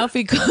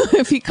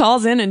 if he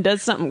calls in and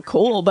does something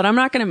cool, but I'm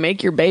not going to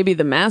make your baby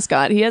the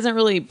mascot. He hasn't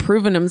really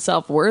proven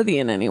himself worthy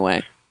in any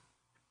way.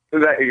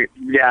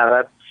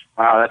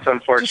 That's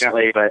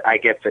unfortunately, but I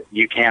get that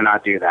you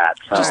cannot do that.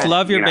 So, just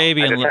love your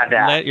baby and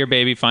let your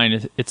baby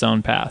find its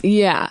own path.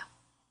 Yeah.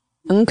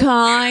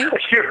 Okay.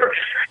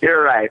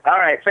 You're right. All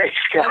right. Thanks,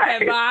 guys.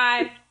 Okay,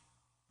 bye.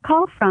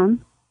 Call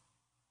from.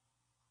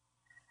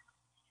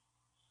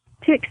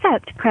 To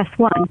accept, press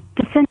 1.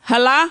 To send.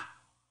 Hello?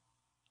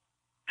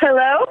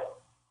 Hello?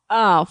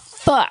 Oh,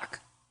 fuck.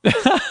 What?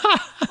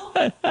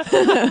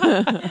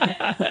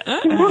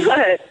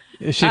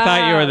 She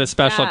thought you were the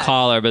special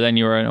caller, but then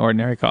you were an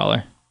ordinary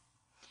caller.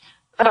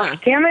 Oh,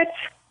 damn it.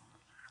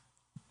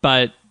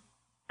 But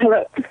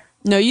Hello.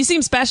 No, you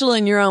seem special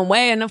in your own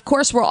way, and of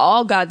course we're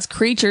all God's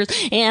creatures,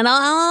 and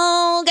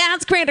all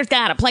God's creatures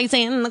got a place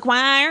in the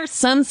choir.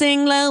 Some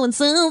sing low and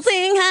some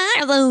sing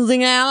high, some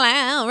sing out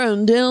loud,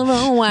 run down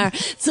the wire.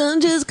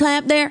 Some just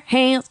clap their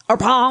hands or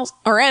paws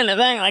or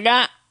anything like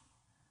that.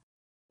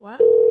 What?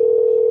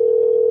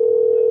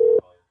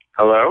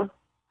 Hello?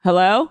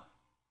 Hello?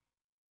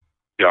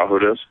 Yeah, who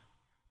this?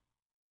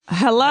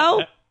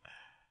 Hello?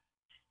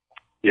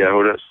 Yeah,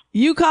 who this?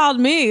 You called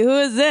me. Who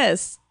is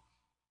this?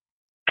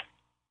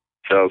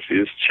 Chelsea,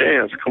 it's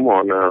Chance. Come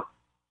on now.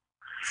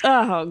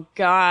 Oh,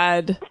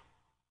 God.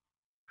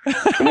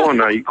 Come on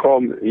now. You call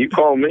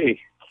me.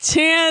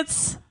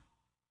 Chance.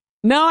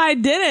 No, I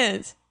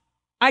didn't.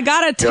 I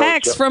got a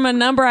text from a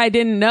number I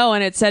didn't know,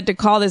 and it said to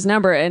call this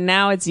number, and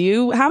now it's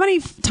you. How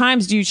many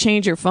times do you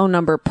change your phone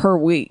number per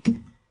week?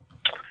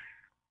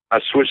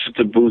 I switched it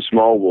to Boost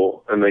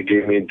Mobile, and they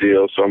gave me a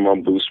deal, so I'm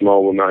on Boost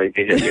Mobile now. You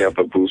can hit me up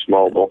at Boost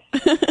Mobile.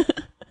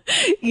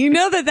 You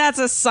know that's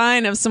a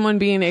sign of someone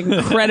being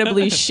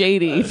incredibly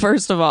shady,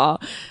 first of all.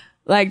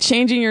 Like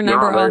changing your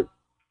number.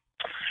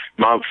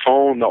 My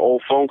phone, the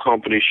old phone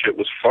company shit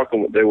was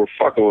they were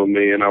fucking with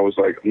me, and I was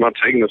like, I'm not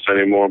taking this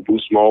anymore.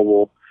 Boost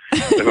Mobile,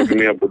 they're hooking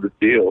me up with a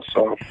deal,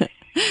 so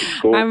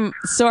cool.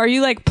 So are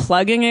you like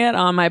plugging it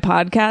on my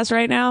podcast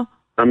right now?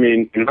 I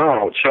mean,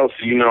 no, Chelsea,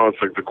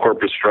 it's like the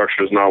corporate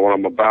structure is not what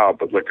I'm about,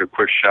 but like a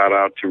quick shout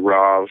out to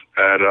Rob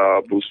at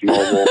Boost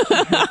Mobile.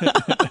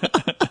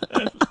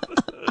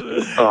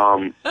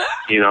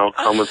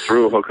 Coming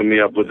through, hooking me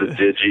up with the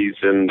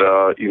digis and,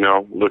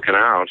 looking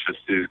out. Just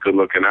is good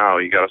looking out.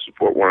 You got to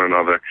support one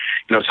another.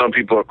 Some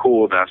people are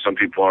cool with that. Some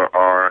people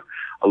are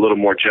a little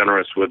more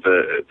generous with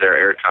their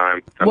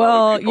airtime.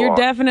 Well, you're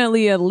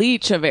definitely a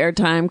leech of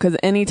airtime because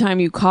anytime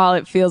you call,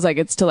 it feels like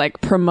it's to like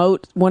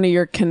promote one of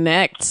your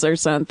connects or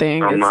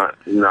something. I'm not.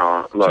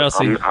 No, look,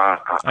 Chelsea, I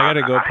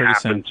gotta go pretty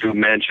soon. I happen to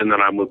mention that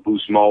I'm with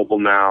Boost Mobile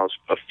now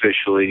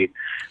officially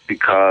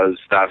because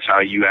that's how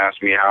you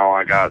asked me how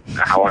I got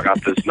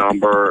this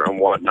number and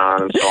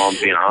whatnot. And so I'm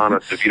being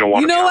honest. If you don't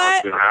want to be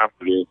honest, you don't have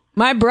to be.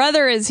 My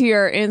brother is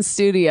here in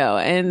studio,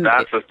 and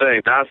that's the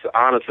thing. That's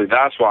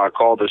why I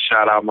called to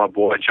shout out my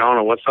boy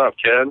Jonah. What's up,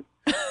 kid?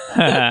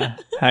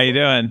 How you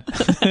doing?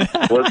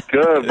 What's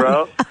good,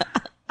 bro?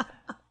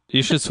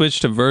 You should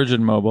switch to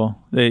Virgin Mobile.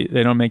 They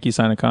don't make you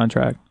sign a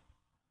contract.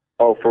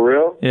 Oh, for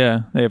real?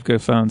 Yeah, they have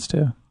good phones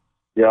too.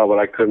 Yeah, but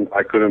I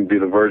couldn't be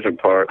the virgin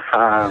part.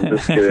 I'm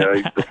just kidding. I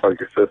used to fuck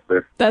your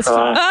sister. That's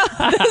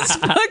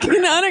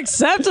fucking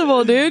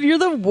unacceptable, dude. You're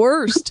the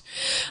worst.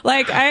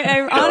 Like,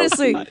 I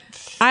honestly,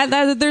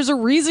 there's a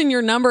reason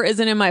your number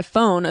isn't in my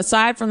phone,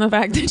 aside from the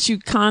fact that you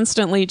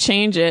constantly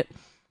change it.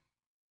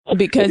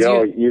 Because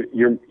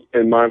you're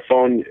in my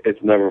phone,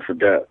 it's never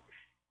forget.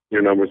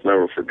 Your number's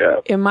never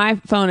forget. In my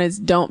phone, it's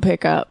don't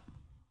pick up.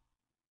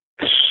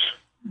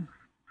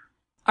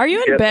 Are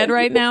you in bed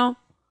right now?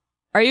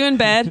 Are you in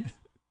bed?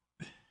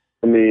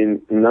 I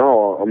mean,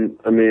 no. I'm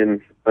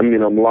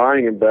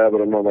lying in bed,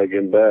 but I'm not like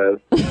in bed.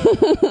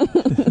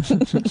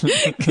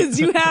 Because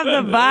you have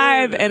the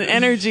vibe and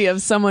energy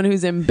of someone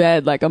who's in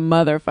bed like a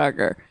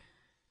motherfucker.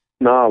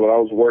 No, but I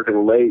was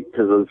working late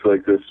because it's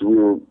like this. We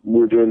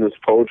were doing this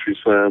poetry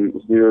slam,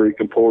 this New York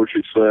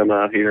poetry slam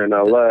out here in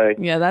L.A.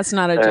 Yeah, that's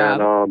not a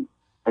job. And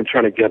I'm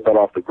trying to get that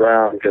off the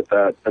ground,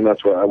 and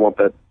that's what I want.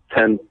 That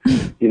 10,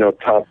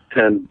 top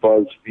 10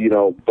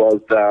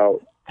 buzzed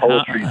out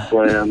poetry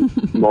slam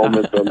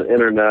moments on the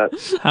internet.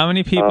 How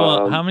many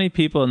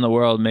people in the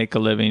world make a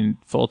living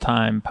full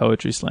time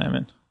poetry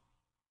slamming?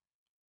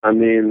 I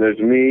mean, there's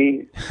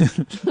me.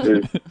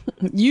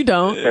 You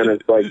don't. And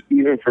it's like,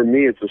 even for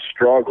me, it's a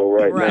struggle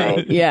right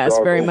now. Yes,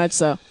 very much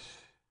so.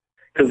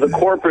 Because the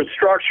corporate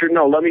structure,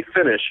 let me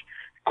finish.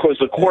 Because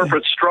the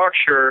corporate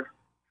structure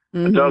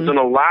doesn't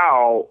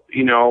allow,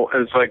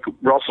 it's like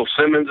Russell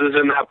Simmons is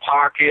in that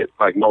pocket,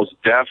 like Mos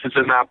Def is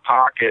in that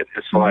pocket.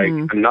 It's like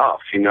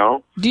enough,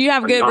 Do you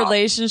have good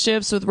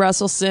relationships with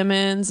Russell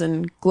Simmons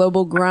and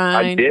Global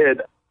Grind?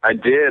 I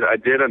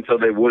did until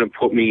they wouldn't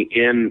put me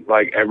in.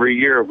 Like every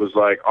year it was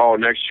like, oh,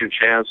 next year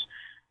Chance.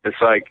 It's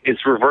like,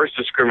 it's reverse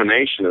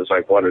discrimination is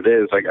like what it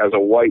is. Like as a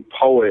white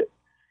poet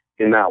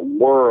in that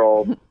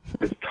world,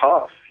 it's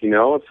tough,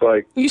 It's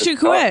like, you should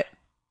quit.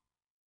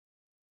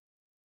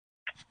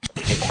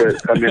 Quit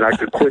quit. I mean, I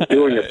could quit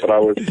doing it, but I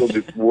would still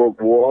be. We're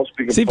all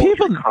speaking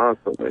poetry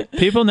constantly.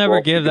 People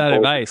never give that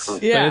advice.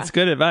 Yeah. But it's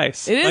good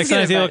advice. It is like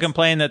sometimes good people advice.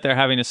 complain that they're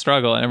having a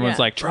struggle, and everyone's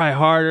like, "Try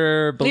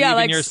harder, believe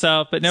in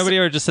yourself," but nobody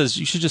ever just says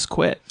you should just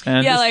quit.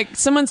 And yeah, just, like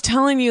someone's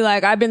telling you,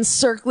 like, I've been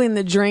circling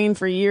the drain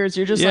for years.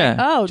 You're just like,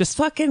 oh, just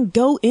fucking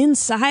go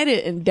inside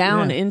it and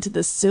down into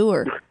the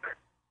sewer.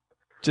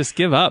 Just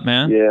give up,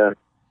 man. Yeah.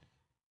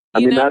 I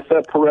mean, that's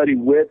that Peretti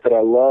wit that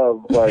I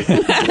love, like, you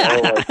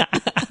know,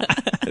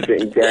 like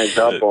getting ganged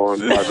up on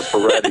by the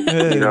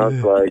Peretti. You know,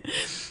 it's like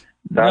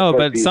that's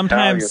but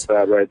sometimes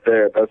that right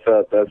there. That's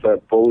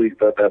that bully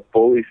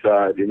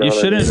side. You know, you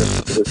shouldn't.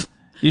 I mean?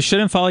 You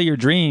shouldn't follow your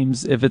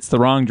dreams if it's the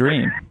wrong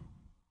dream.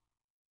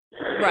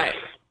 Right.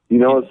 You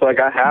know, it's like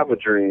I have a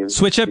dream.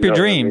 Switch up your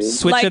dreams.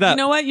 Switch like, it up. You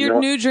know what your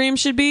new dream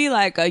should be?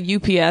 Like a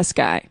UPS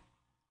guy.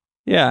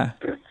 Yeah.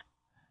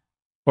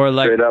 Or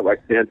like straight up, I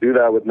can't do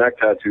that with neck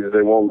tattoos.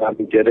 They won't let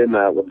me get in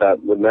that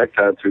with neck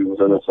tattoos.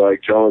 And it's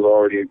like Jones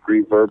already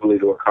agreed verbally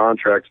to a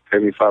contract to pay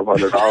me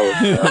 $500.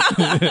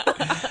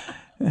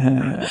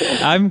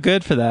 I'm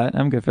good for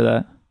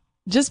that.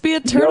 Just be a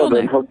turtleneck. No,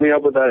 then hook me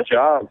up with that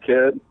job,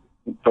 kid.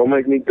 Don't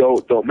make me go.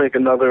 Don't make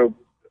another.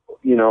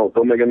 You know,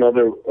 don't make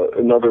another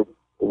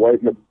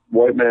white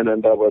man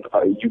end up at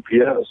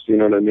UPS. You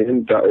know what I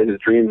mean? His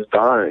dream's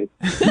dying.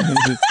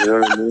 You know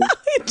what I mean?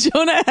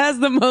 Jonah has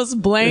the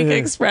most blank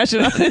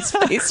expression on his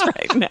face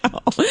right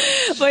now.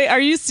 Wait, are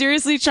you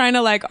seriously trying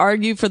to like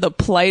argue for the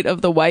plight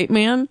of the white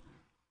man?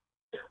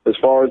 As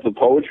far as the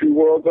poetry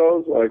world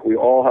goes, like we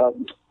all have,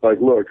 like,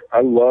 look,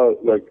 I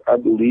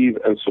believe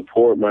and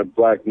support my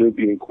black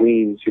Nubian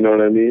queens. You know what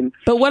I mean?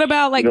 But what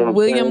about like You know what I'm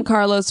William saying?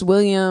 Carlos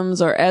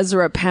Williams or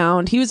Ezra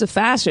Pound? He was a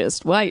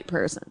fascist white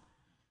person.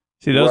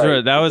 See, that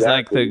was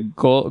like the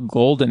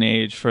golden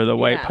age for the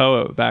white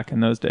poet back in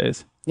those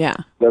days. Yeah.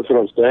 That's what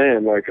I'm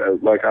saying.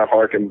 Like I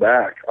harken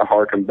back.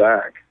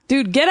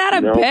 Dude, get out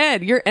of You know?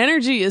 bed. Your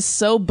energy is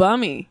so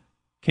bummy.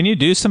 Can you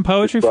do some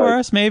poetry for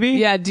us, maybe?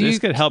 Yeah, This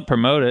could help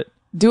promote it.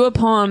 Do a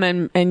poem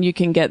and you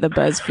can get the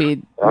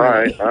BuzzFeed. All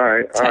right.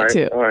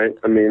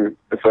 I mean,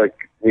 it's like,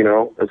 you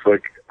know, it's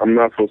like I'm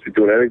not supposed to be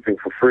doing anything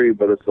for free,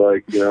 but it's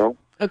like, you know,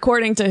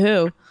 According to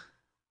who?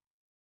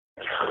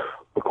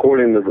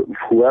 according to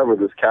whoever,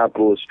 this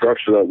capitalist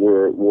structure that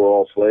we're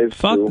all slaves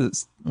to.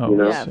 This. You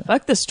know? Yeah,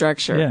 fuck the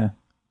structure. Yeah.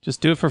 Just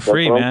do it for That's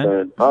free, what I'm man.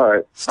 saying. All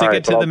right. Stick All right,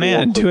 it to but the I'll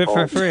man. do Do one it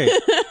quick for poem.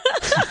 free.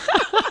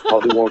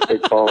 I'll do one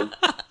quick poem.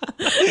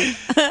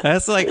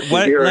 That's like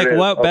what? Here it Like is,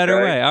 what better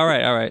okay? way? All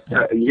right.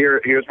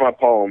 Here's my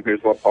poem.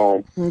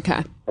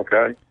 Okay.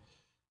 Okay.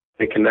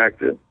 Stay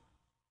connected.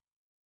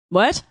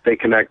 What? Stay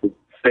connected.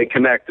 Stay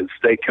connected.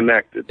 Stay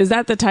connected. Is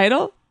that the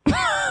title?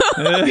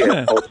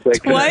 Yeah. Stay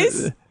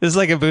Twice? This is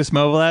like a Boost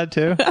Mobile ad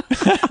too.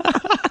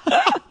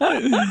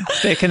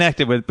 Stay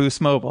connected with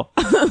Boost Mobile.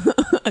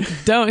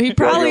 Don't. He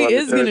probably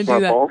is going to do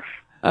that. Poem?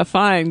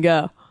 Fine,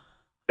 go.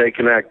 Stay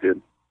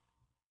connected.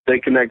 Stay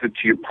connected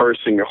to your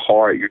person, your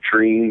heart, your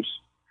dreams.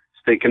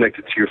 Stay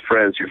connected to your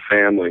friends, your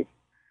family.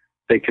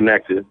 Stay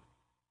connected.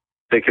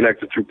 Stay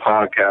connected through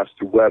podcasts,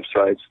 through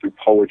websites, through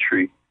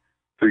poetry,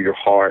 through your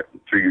heart,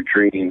 through your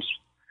dreams.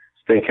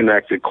 Stay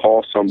connected.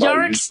 Call somebody.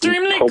 You're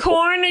extremely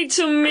corny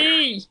to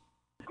me.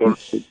 Go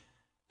to sleep.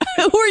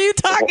 Who are you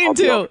talking I'll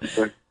be to? off the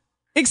thing.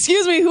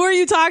 Excuse me, who are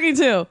you talking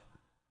to?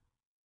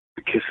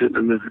 Kiss it in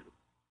a minute.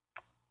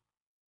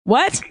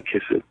 What?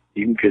 Kiss it.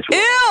 You can kiss it.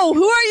 Ew,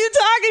 who are you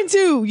talking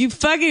to? You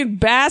fucking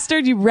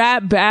bastard, you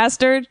rat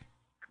bastard.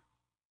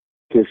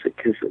 Kiss it.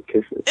 Kiss it.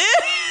 Kiss it.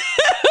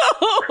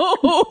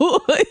 Ew,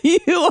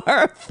 you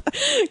are.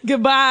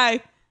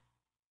 Goodbye.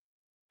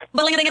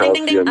 Chelsea,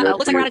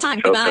 Looks like we're out of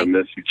time. Chelsea, I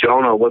miss you.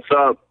 Jonah, what's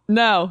up?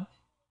 No.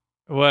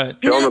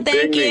 What? Jonah, No,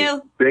 thank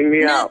you. Bing me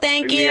No, out.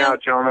 thank Bing me you.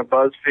 out, Jonah.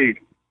 BuzzFeed.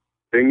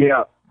 Bing me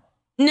up.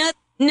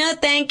 No,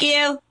 thank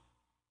you.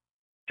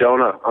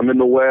 Jonah, I'm in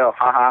the whale.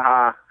 Ha ha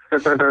ha. I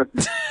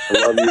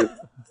love you.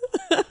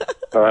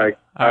 All right.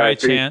 All right,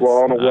 peace. Chance.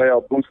 We're on a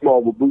whale. Boost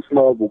mobile. Boost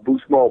mobile.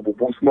 Boost mobile.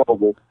 Boost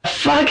mobile.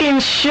 Fucking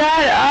shut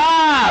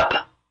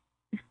up!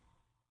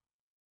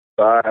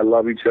 All right. I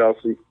love you,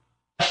 Chelsea.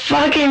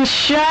 Fucking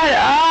shut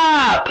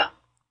up!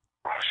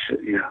 Oh, shit,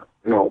 yeah.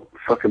 No,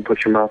 fucking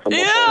put your mouth on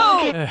my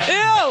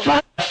phone.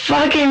 Ew.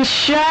 Fucking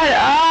shut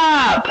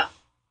up!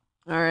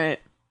 All right.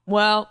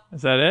 Well,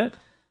 Is that it?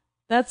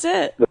 that's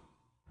it.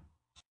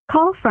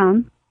 Call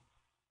from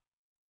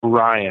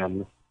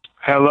Ryan.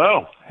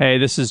 Hello. Hey,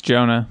 this is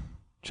Jonah.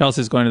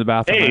 Chelsea's going to the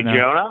bathroom Hey, right now.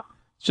 Jonah.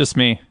 It's just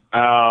me.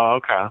 Oh,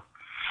 okay.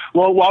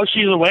 Well, while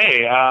she's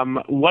away,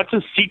 what's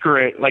a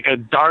secret, like a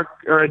dark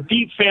or a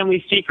deep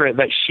family secret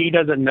that she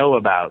doesn't know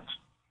about?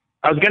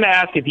 I was going to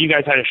ask if you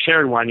guys had a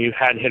shared one you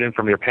had hidden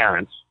from your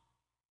parents.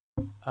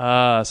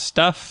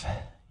 Stuff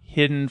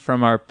hidden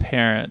from our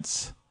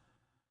parents.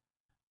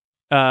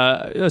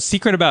 A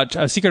secret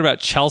about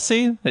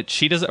Chelsea that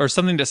she doesn't, or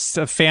something, a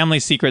family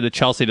secret that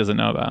Chelsea doesn't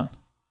know about.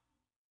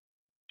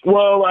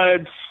 Well,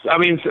 a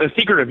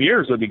secret of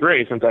yours would be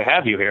great since I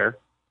have you here.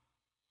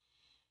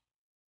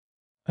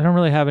 I don't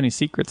really have any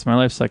secrets. My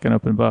life's like an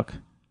open book.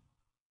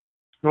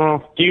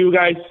 Well, do you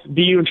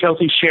and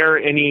Chelsea share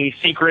any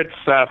secrets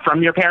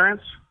from your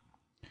parents?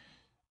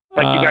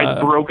 Like you guys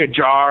broke a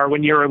jar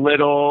when you were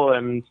little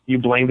and you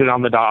blamed it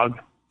on the dog?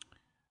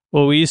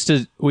 Well, we used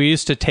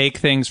to take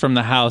things from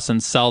the house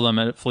and sell them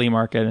at a flea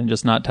market and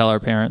just not tell our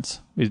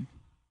parents.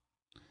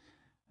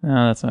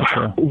 No, that's not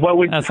true.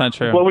 That's not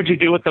true. What would you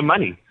do with the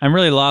money? I'm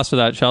really lost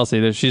without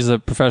Chelsea. She's a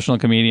professional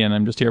comedian.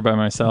 I'm just here by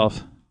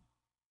myself.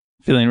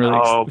 Feeling really.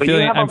 But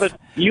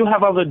you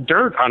have all the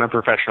dirt on a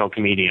professional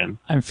comedian.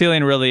 I'm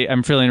feeling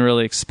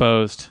really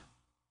exposed.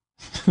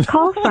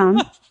 Call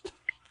from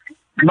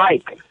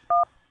Mike.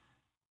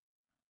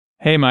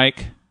 Hey,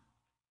 Mike.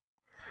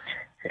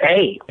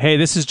 Hey. Hey,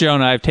 this is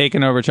Jonah. I've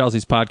taken over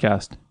Chelsea's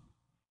podcast.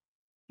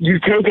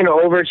 You've taken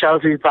over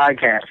Chelsea's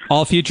podcast.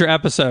 All future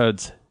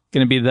episodes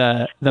going to be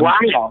the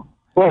wow.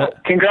 Well,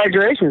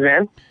 congratulations,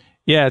 man.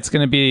 Yeah, it's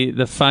going to be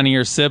the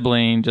funnier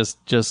sibling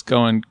just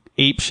going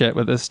ape shit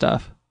with this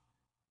stuff.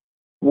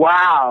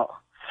 Wow.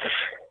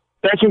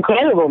 That's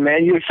incredible,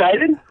 man. You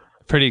excited?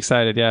 Pretty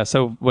excited, yeah.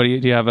 So what do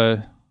you have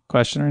a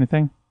question or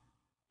anything?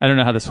 I don't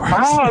know how this works.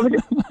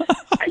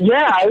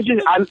 Yeah,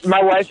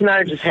 my wife and I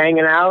are just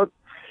hanging out.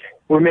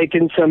 We're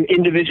making some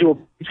individual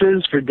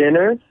pizzas for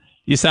dinner.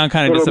 You sound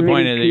kind of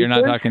disappointed that you're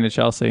not talking to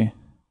Chelsea.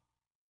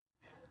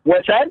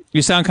 What's that?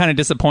 You sound kind of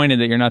disappointed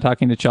that you're not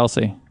talking to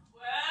Chelsea.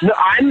 No,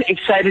 I'm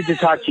excited to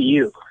talk to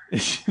you.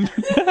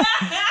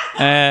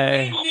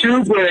 Hey.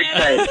 Super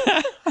excited.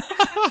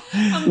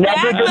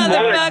 Never been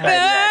more excited,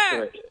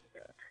 actually.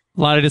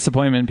 A lot of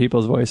disappointment in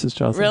people's voices,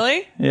 Chelsea.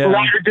 Really? Yeah. A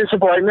lot of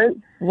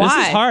disappointment. Why?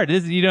 This is hard.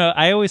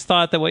 I always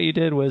thought that what you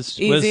did was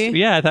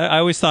easy. I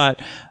always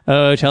thought,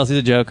 oh, Chelsea's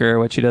a joker.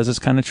 What she does is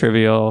kind of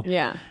trivial.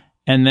 Yeah.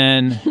 And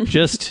then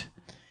just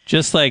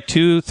like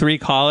 2-3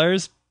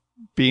 callers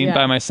being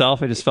by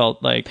myself, I just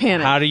felt like,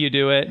 panic. How do you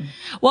do it?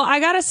 Well, I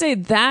gotta say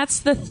that's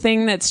the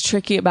thing that's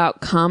tricky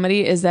about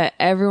comedy is that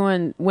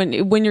everyone, when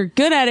you're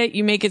good at it,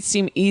 you make it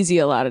seem easy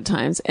a lot of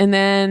times, and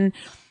then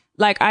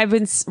like I've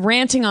been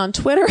ranting on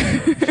Twitter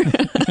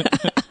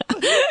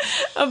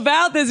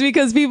about this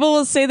because people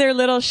will say their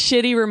little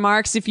shitty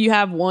remarks if you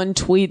have one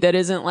tweet that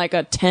isn't like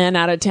a 10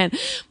 out of 10.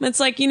 It's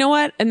like, you know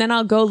what? And then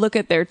I'll go look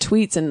at their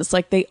tweets and it's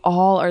like they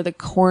all are the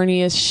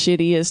corniest,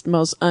 shittiest,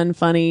 most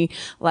unfunny,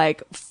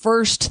 like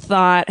first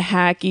thought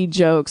hacky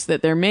jokes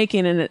that they're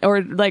making.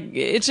 Or like,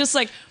 it's just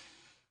like.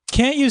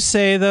 Can't you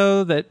say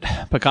though that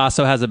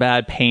Picasso has a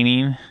bad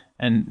painting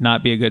and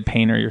not be a good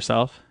painter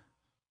yourself?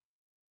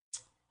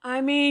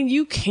 I mean,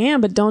 you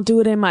can, but don't do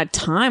it in my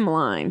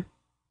timeline.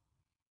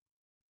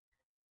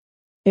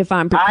 If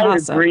I'm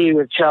Picasso. I agree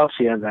with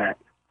Chelsea on that.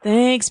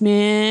 Thanks,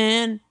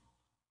 man.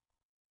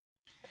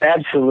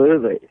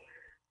 Absolutely.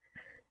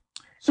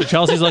 So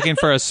Chelsea's looking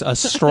for a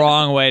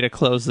strong way to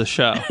close the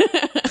show.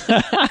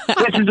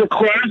 This is a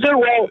closer?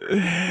 Well,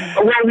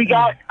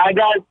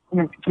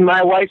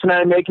 my wife and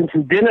I are making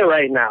some dinner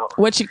right now.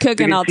 What you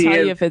cooking? I'll tell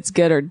you if it's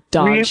good or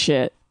dog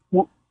shit.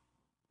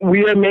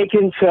 We are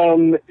making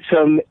some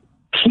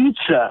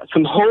pizza,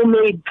 some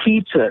homemade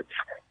pizzas.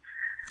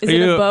 Is it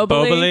a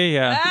Boboli?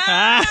 Yeah.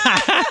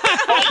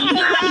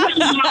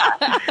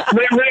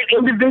 We're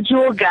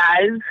individual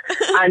guys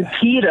on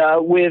pita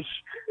with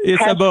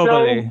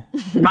pesto,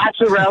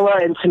 mozzarella,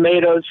 and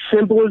tomatoes.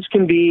 Simple as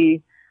can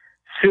be.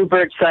 Super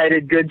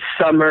excited. Good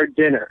summer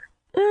dinner.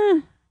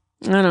 I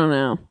don't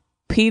know.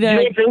 Pita.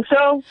 You don't think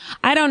so?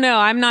 I don't know.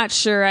 I'm not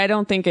sure. I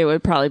don't think it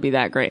would probably be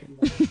that great.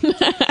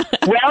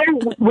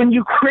 Well, when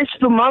you crisp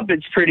them up,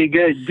 it's pretty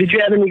good. Did you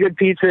have any good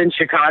pizza in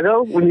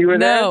Chicago when you were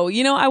there?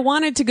 No. I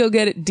wanted to go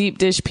get deep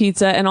dish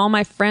pizza, and all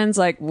my friends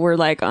were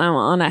like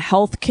on a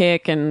health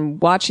kick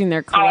and watching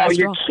their cholesterol. Oh,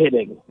 you're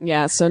kidding.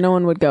 Yeah, so no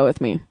one would go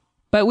with me.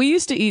 But we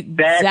used to eat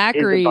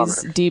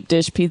Zachary's deep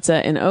dish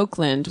pizza in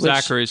Oakland.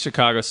 Zachary's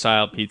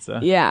Chicago-style pizza.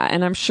 Yeah,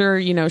 and I'm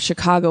sure,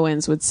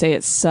 Chicagoans would say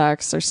it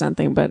sucks or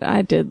something, but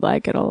I did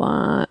like it a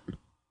lot.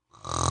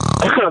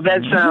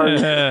 That sounds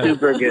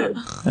super good.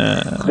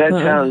 That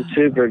sounds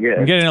super good.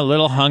 I'm getting a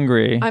little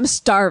hungry. I'm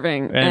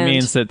starving. And it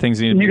means that things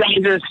need to be... You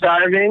guys are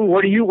starving?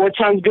 What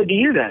sounds good to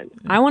you then?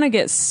 I want to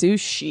get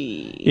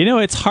sushi.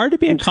 It's hard to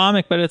be a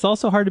comic, but it's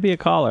also hard to be a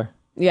caller.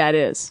 Yeah, it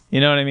is. You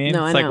know what I mean?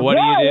 No, it's I like, know. what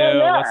do you do?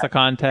 Yeah. What's the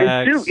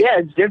context?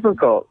 It's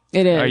difficult.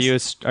 It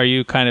is. Are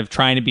you kind of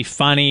trying to be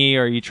funny,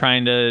 or are you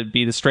trying to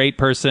be the straight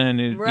person?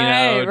 Do you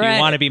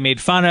want to be made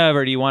fun of,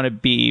 or do you want to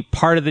be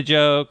part of the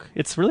joke?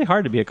 It's really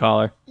hard to be a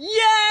caller. Yay!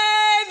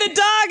 The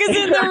dog is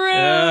in the room.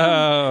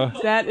 Oh.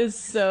 That is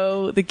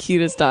so the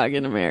cutest dog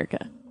in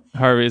America.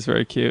 Harvey is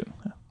very cute.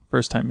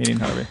 First time meeting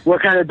Harvey.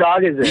 What kind of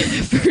dog is it?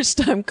 First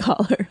time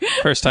caller.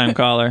 First time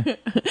caller.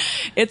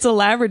 It's a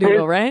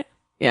Labradoodle, right?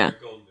 Yeah.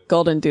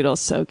 Golden Doodle,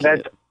 so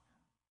cute.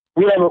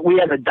 We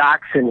have a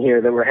dachshund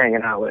here that we're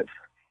hanging out with.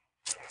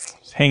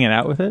 Hanging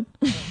out with it?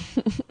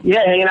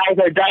 Yeah, hanging out with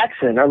our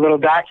dachshund, our little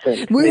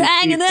dachshund. We're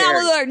hanging out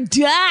with our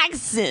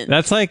dachshund.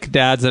 That's like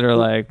dads that are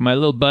like, my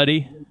little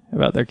buddy,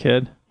 about their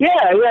kid. Yeah.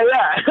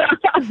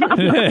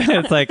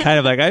 It's like kind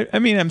of like, I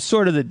mean, I'm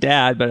sort of the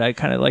dad, but I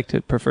kind of like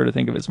to prefer to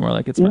think of it as more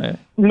like it's my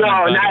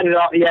No, not at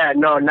all. Yeah,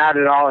 no, not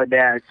at all a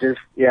dad. Just,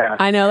 yeah.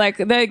 I know, like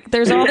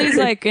there's all these,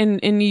 like, in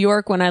New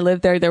York when I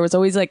lived there was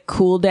always, like,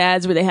 cool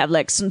dads where they have,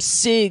 like, some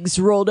cigs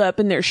rolled up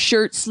in their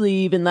shirt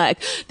sleeve and,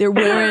 like, they're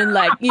wearing,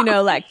 like, you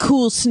know, like,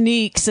 cool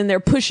sneaks and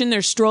they're pushing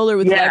their stroller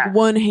with, like,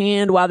 one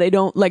hand while they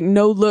don't, like,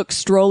 no-look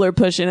stroller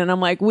pushing. And I'm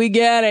like, we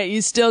get it.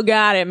 You still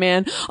got it,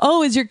 man.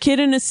 Oh, is your kid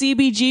in a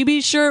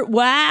CBGB shirt?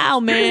 Wow,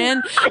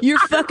 man. You're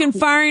fucking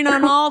firing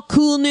on all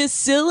coolness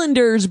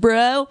cylinders,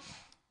 bro.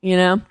 You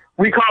know?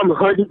 We call them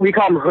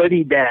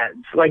hoodie dads,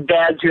 like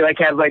dads who like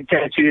have like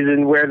tattoos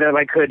and wear their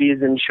like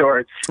hoodies and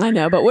shorts. I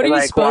know, but what are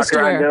you supposed to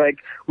wear? They're like,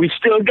 we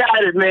still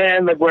got it,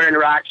 man. Like wearing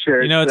rock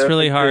shirts. You know, it's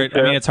really hard.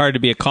 I mean, it's hard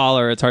to be a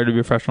caller. It's hard to be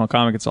a professional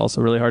comic. It's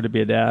also really hard to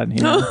be a dad.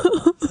 You know,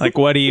 like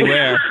what do you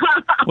wear?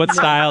 What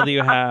style do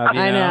you have?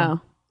 You I know.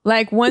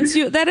 Like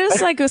that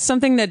is like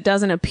something that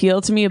doesn't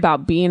appeal to me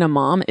about being a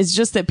mom. It's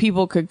just that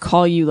people could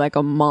call you like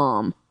a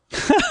mom.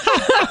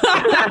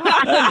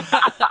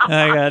 Oh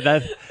my God,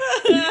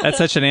 that's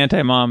such an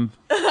anti-mom.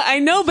 I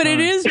know, but it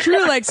is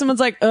true. Like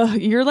someone's like, ugh,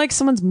 you're like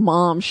someone's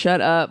mom.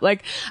 Shut up.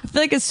 Like I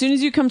feel like as soon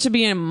as you come to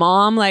being a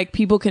mom, like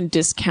people can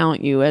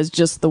discount you as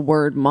just the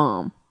word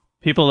mom.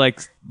 People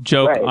like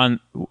joke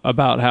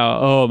about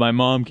how, my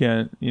mom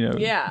can't, you know.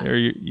 Yeah.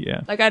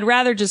 Yeah. Like I'd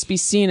rather just be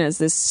seen as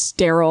this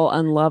sterile,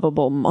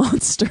 unlovable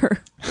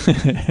monster.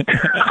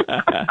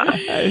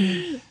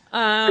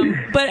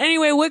 But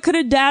anyway, what could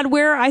a dad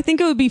wear? I think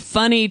it would be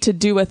funny to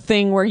do a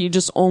thing where you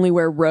just only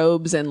wear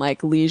robes and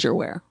like leisure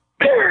wear.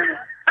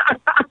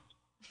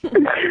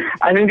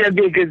 I think that'd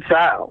be a good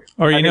style.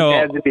 Or, you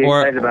know,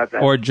 about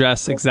that. or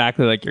dress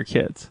exactly like your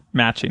kids,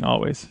 matching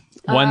always.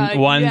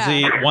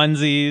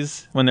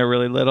 Onesies when they're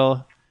really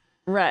little.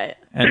 Right.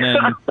 And then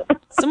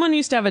someone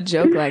used to have a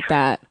joke like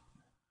that.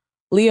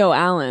 Leo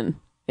Allen.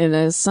 And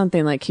it's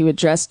something like he would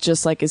dress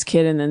just like his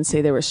kid and then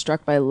say they were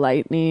struck by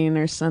lightning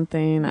or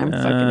something. I'm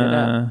fucking it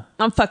up.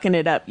 I'm fucking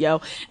it up,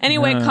 yo.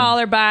 Anyway,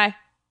 caller, bye.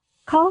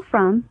 Call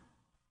from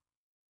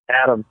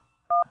Adam.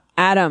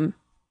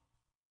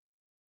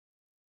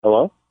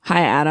 Hello?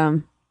 Hi,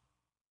 Adam.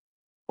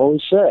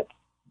 Holy shit.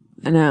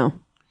 I know.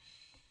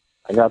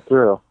 I got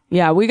through.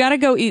 Yeah, we got to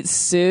go eat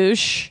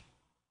sushi.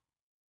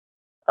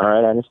 All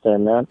right, I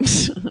understand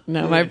that.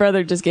 No, my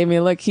brother just gave me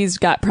a look. He's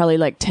got probably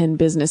like 10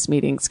 business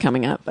meetings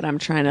coming up, but I'm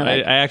trying to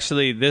like... I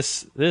actually,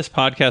 this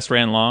podcast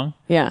ran long.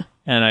 Yeah.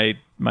 And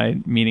my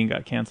meeting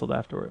got canceled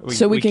afterward.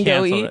 So we can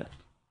go eat?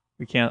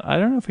 We can't. I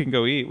don't know if we can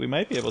go eat. We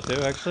might be able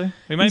to, actually.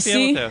 We might be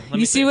able to.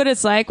 You see what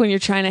it's like when you're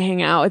trying to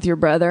hang out with your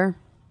brother?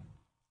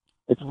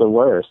 It's the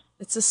worst.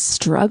 It's a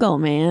struggle,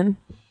 man.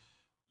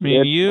 I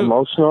mean, it's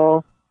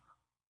emotional.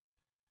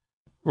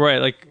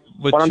 Right, like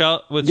with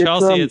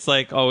Chelsea, it's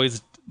like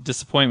always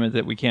disappointment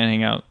that we can't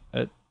hang out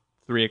at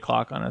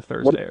 3:00 on a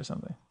Thursday or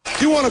something.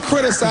 You want to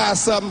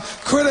criticize something?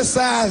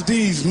 Criticize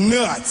these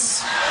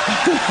nuts.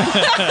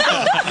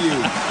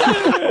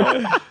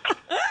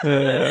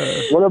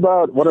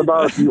 What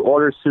about you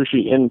order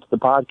sushi into the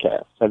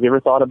podcast? Have you ever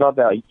thought about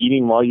that, like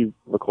eating while you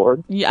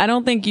record? Yeah, I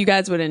don't think you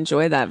guys would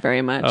enjoy that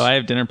very much. Oh, I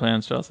have dinner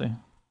plans, Chelsea.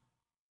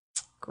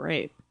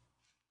 Great.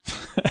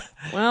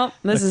 Well,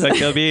 this Looks is like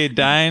you'll be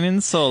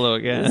dining solo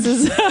again. What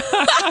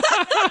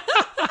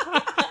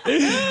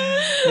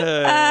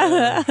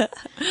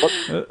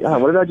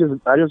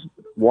did I just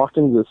walked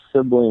into a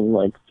sibling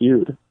like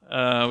feud.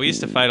 We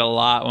used to fight a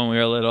lot when we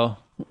were little.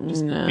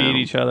 Just beat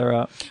each other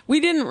up. We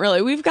didn't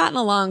really. We've gotten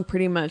along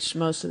pretty much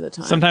most of the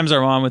time. Sometimes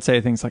our mom would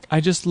say things like, I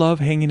just love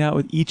hanging out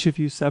with each of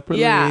you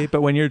separately,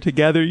 but when you're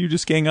together, you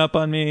just gang up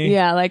on me.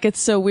 Yeah, like it's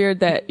so weird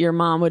that your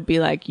mom would be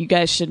like, you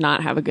guys should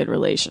not have a good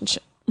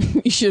relationship.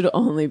 You should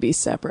only be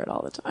separate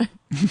all the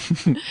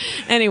time.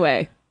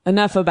 Anyway,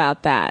 enough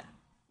about that.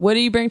 What do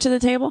you bring to the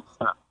table?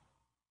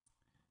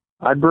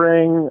 I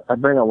bring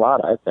a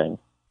lot, I think.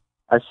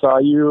 I saw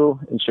you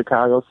in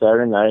Chicago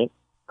Saturday night.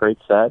 Great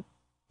set.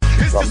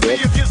 Loved it.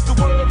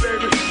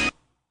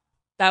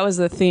 That was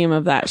the theme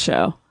of that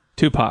show.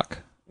 Tupac.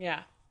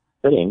 Yeah.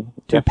 Fitting.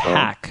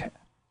 Tupac.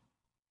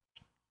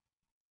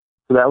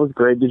 So that was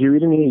great. Did you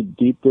eat any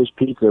deep dish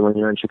pizza when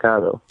you were in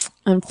Chicago?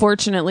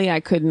 Unfortunately, I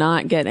could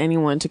not get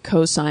anyone to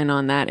co-sign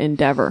on that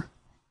endeavor.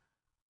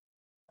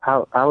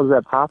 How is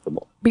that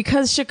possible?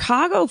 Because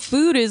Chicago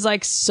food is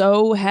like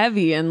so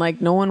heavy and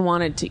like no one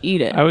wanted to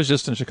eat it. I was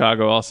just in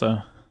Chicago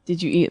also.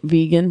 Did you eat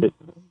vegan?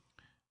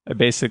 I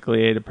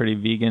basically ate a pretty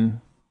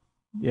vegan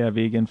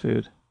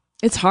food.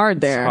 It's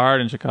hard there. It's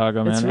hard in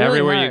Chicago, man. It's really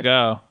Everywhere hard. you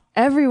go.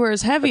 Everywhere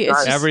is heavy.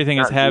 Everything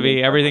is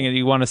heavy. Everything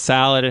you want a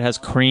salad, it has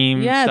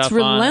cream. Yeah, stuff it's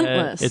relentless.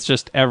 On it. It's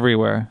just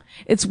everywhere.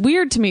 It's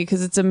weird to me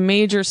because it's a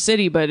major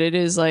city, but it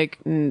is like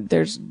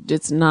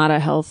it's not a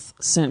health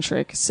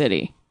centric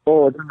city.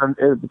 Oh,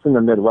 it's in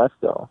the Midwest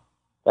though.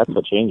 That's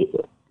what changes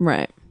it.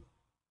 Right.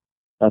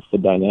 That's the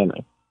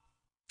dynamic.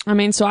 I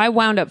mean, so I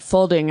wound up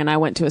folding and I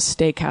went to a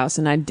steakhouse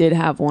and I did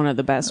have one of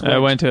the best ones. I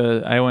went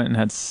and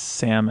had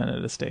salmon at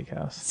a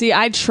steakhouse. See,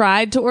 I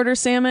tried to order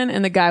salmon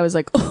and the guy was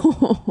like,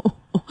 oh,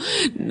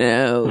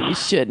 no, you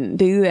shouldn't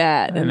do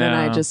that. And then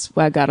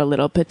I got a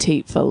little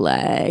petite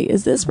filet.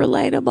 Is this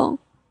relatable?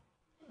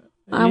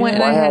 I went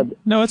and I had.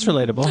 No, it's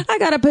relatable. I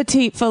got a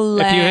petite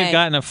fillet. If you had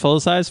gotten a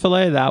full-size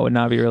fillet, that would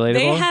not be relatable.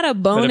 They had a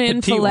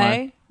bone-in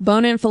fillet.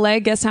 Bone-in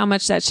fillet. Guess how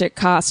much that shit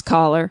costs,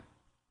 caller?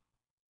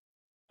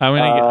 I'm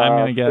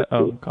gonna get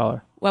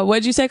caller. Well,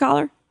 what'd you say,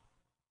 caller?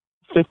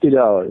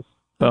 $50.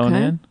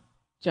 Bone-in.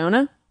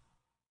 Jonah?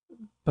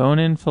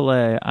 Bone-in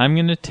fillet. I'm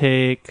gonna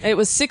take. It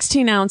was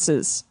 16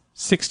 ounces.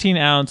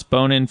 16-ounce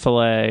bone-in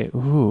fillet.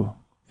 Ooh,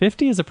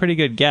 50 is a pretty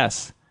good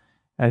guess.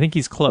 I think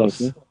he's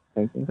close.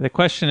 Thank you. The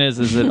question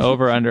is it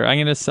over or under?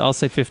 I'll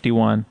say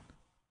 51.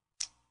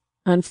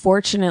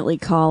 Unfortunately,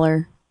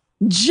 caller,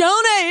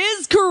 Jonah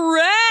is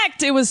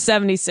correct. It was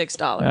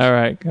 $76. All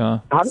right,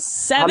 go. How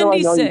do I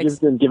know you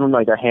just didn't give him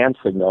like a hand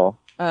signal?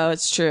 Oh,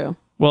 it's true.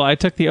 Well, I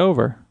took the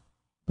over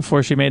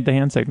before she made the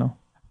hand signal.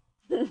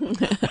 Well,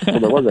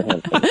 there was a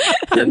hand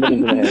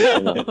signal.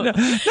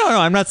 No,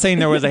 I'm not saying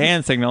there was a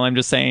hand signal. I'm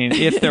just saying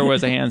if there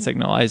was a hand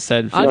signal, I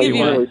said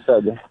 51.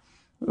 I'll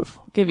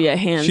give you a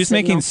hand She's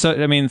signal.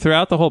 making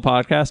throughout the whole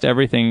podcast,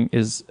 everything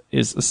is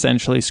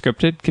essentially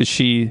scripted because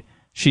she's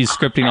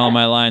scripting all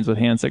my lines with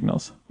hand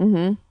signals.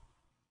 Mm-hmm.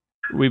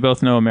 We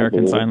both know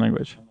American Sign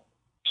Language.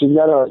 She's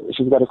got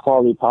a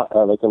quality,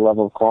 like a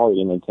level of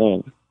quality to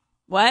maintain.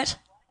 What?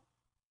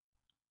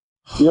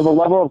 You have a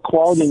level of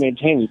quality to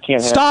maintain. You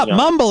can't Stop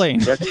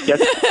mumbling. See,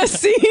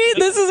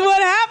 this is what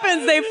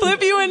happens. They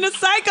flip you into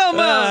psycho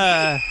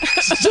mode.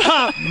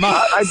 Stop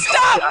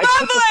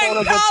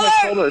mumbling,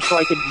 caller. So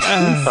I could do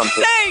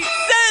something. Say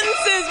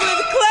sentences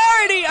with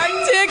clarity.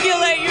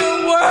 Articulate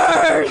your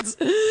words.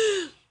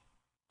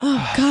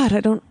 Oh God, I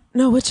don't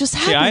know what just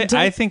happened. See,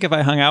 I think if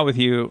I hung out with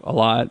you a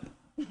lot,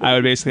 I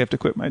would basically have to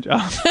quit my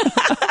job.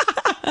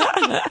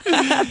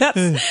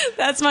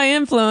 That's my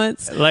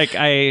influence. Like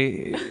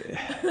I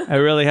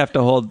really have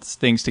to hold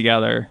things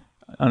together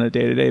on a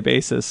day-to-day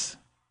basis.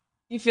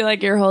 You feel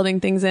like you're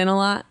holding things in a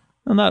lot?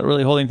 I'm not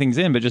really holding things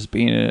in, but just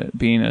being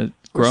a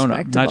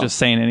grown-up, not just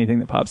saying anything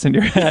that pops into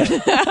your head.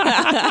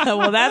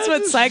 Well, that's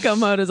what psycho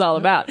mode is all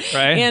about.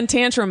 Right? And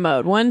tantrum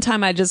mode. One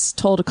time I just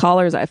told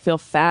callers I feel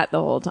fat the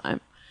whole time.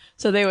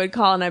 So they would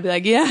call and I'd be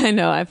like, yeah, I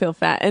know, I feel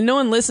fat. And no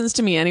one listens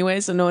to me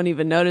anyway, so no one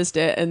even noticed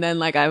it. And then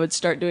like I would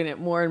start doing it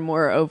more and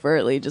more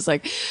overtly, just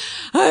like,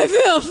 I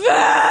feel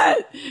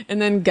fat.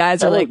 And then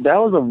guys are like, that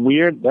was a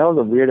weird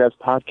ass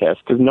podcast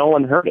because no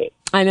one heard it.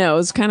 I know, it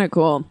was kind of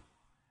cool.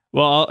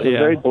 Well, it was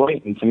very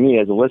blatant to me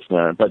as a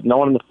listener, but no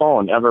one on the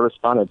phone ever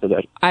responded to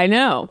that. I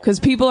know, because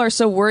people are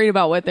so worried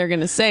about what they're going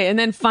to say. And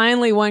then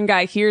finally one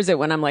guy hears it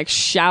when I'm like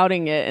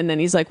shouting it. And then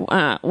he's like,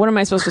 what am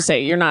I supposed to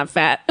say? You're not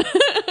fat.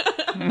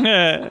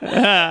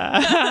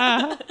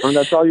 I mean,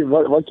 that's all you.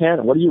 What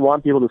do you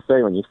want people to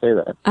say when you say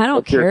that? I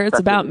don't care. It's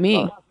about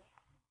me.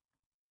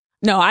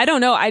 No, I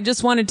don't know. I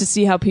just wanted to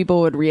see how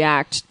people would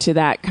react to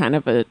that kind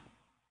of a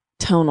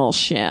tonal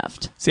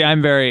shift. See,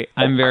 I'm very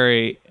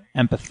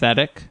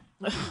empathetic.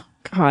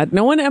 God,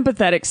 no one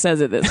empathetic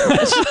says it this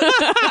much.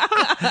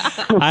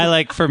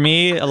 For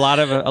me, a lot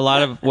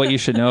of what you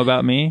should know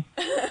about me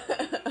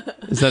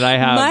is that I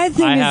have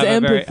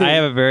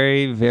a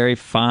very, very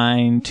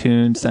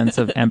fine-tuned sense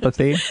of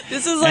empathy.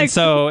 This is like, and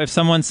so if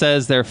someone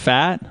says they're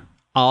fat,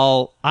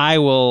 I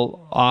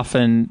will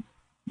often,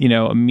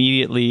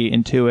 immediately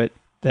intuit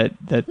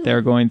that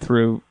they're going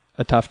through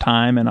a tough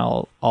time, and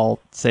I'll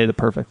say the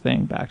perfect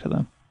thing back to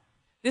them.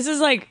 This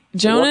is like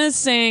Jonah's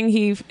saying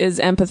he is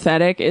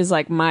empathetic is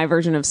like my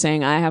version of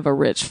saying I have a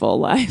rich, full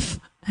life.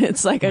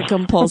 It's like a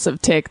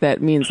compulsive tick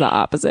that means the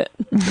opposite.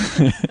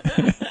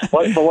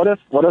 But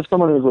what if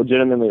someone who's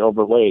legitimately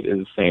overweight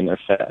is saying they're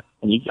fat?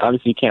 And you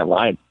obviously can't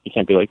lie. You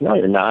can't be like, no,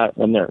 you're not,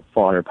 when they're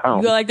 400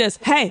 pounds. You go like this.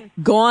 Hey,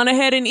 go on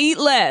ahead and eat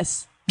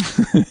less.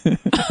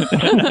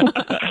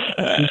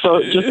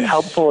 So just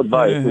helpful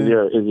advice is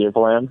your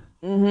plan.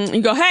 Mm-hmm.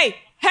 You go, hey,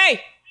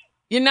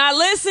 you're not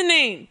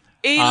listening.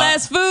 Eat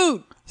less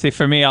food. See,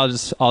 for me, I'll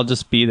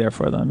just be there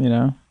for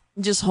them.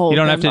 Just hold. You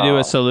don't them. have to do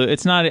a solution.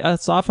 It's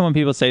often when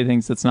people say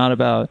things, it's not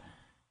about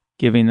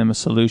giving them a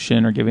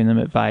solution or giving them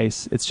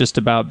advice. It's just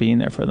about being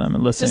there for them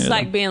and listening. Just to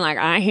like them. being like,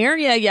 I hear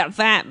you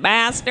fat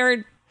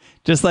bastard.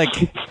 Just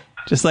like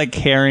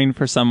caring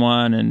for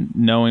someone and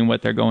knowing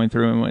what they're going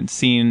through and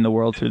seeing the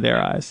world through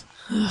their eyes.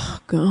 Oh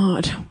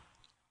God.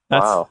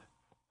 Wow.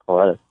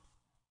 Poetic.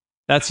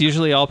 That's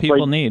usually all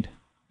people need.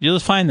 You'll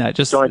just find that.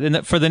 Just for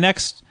the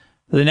next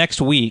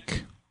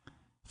week,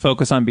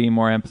 focus on being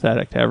more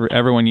empathetic to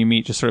everyone you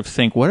meet. Just sort of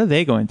think, what are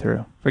they going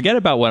through? Forget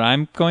about what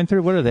I'm going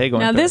through. What are they going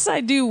through? Now, this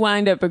I do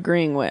wind up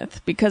agreeing with,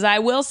 because I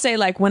will say,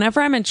 like,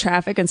 whenever I'm in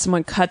traffic and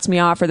someone cuts me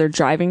off or they're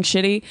driving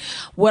shitty,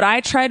 what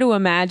I try to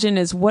imagine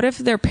is, what if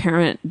their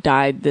parent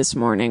died this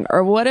morning?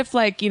 Or what if,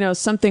 like,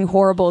 something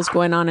horrible is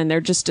going on and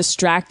they're just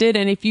distracted?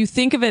 And if you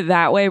think of it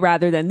that way,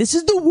 rather than, this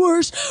is the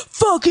worst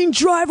fucking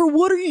driver,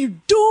 what are you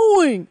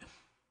doing?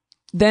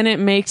 Then it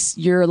makes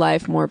your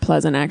life more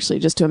pleasant, actually,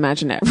 just to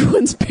imagine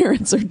everyone's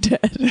parents are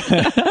dead.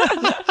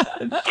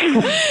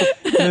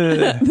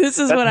 This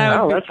is what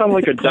I would... That sounds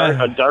like a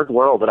dark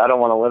world that I don't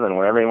want to live in,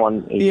 where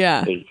everyone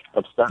is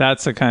upset.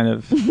 That's a kind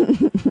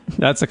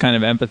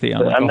of empathy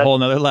on a whole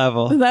nother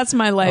level. That's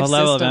my life a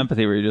level system. of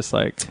empathy where you're just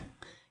like...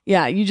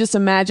 Yeah, you just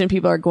imagine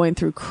people are going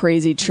through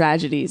crazy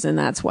tragedies, and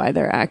that's why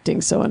they're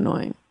acting so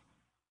annoying.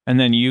 And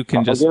then you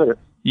can just I'll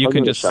give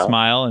it a shot.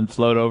 smile and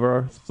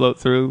float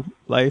through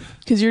life.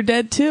 Because you're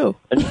dead too.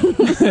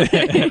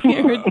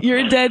 you're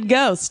a dead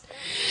ghost.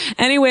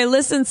 Anyway,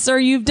 listen, sir,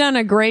 you've done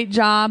a great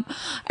job.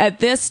 At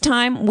this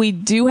time, we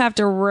do have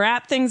to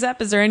wrap things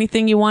up. Is there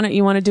anything you want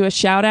to do a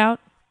shout out?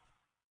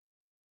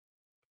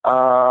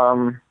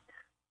 No,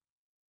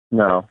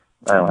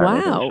 I don't have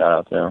anything to shout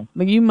out to.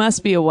 But you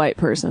must be a white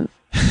person.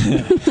 All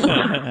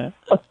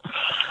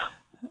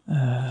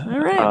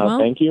right. Well,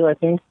 thank you, I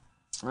think.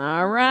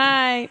 All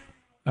right.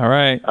 All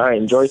right.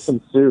 Enjoy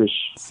some sushi.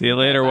 See you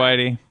later,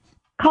 Whitey.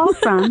 Call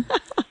from.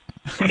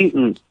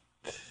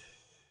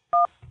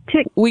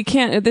 We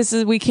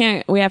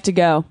can't. We have to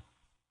go.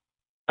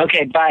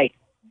 Okay, bye.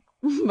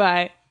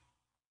 Bye.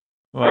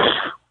 What?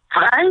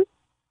 Hi?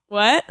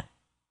 What?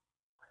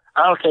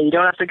 Okay, you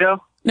don't have to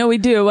go? No, we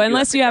do,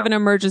 unless you have an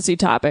emergency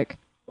topic.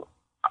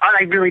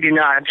 I really do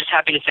not. I'm just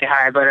happy to say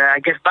hi, but I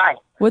guess bye.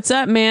 What's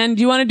up, man?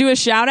 Do you want to do a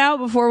shout out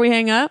before we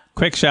hang up?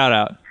 Quick shout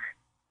out.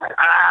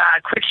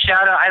 Quick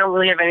shout out. I don't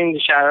really have anything to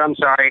shout out. I'm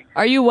sorry.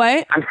 Are you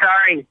white? I'm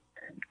sorry.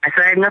 I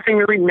said I have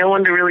no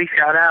one to really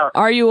shout out.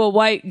 Are you a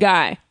white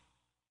guy?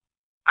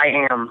 I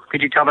am.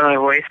 Could you tell by my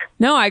voice?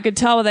 No, I could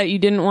tell that you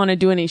didn't want to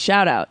do any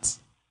shout outs.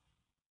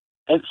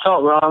 It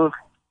felt wrong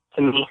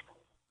to me.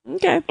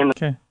 Okay.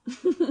 Okay.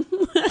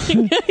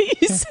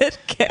 You said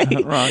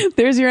okay. Wrong.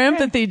 There's your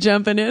empathy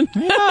jumping in.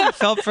 Yeah, I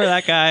felt for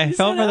that guy.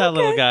 Felt for that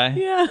little guy.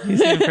 Yeah. He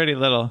seemed pretty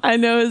little. I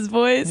know his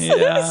voice.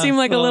 Yeah, He seemed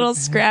like a little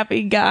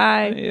scrappy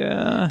guy.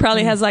 Yeah.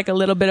 Probably has like a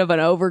little bit of an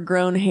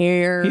overgrown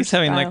hair. He's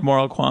having like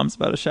moral qualms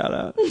about a shout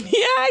out. Yeah,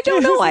 I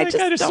don't know. I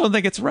just don't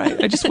think it's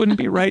right. I just wouldn't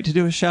be right to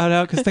do a shout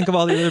out because think of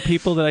all the other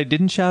people that I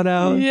didn't shout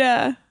out.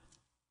 Yeah.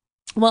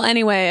 Well,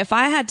 anyway, if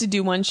I had to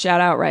do one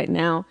shout out right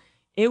now,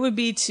 it would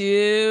be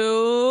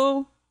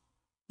to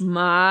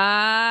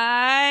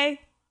my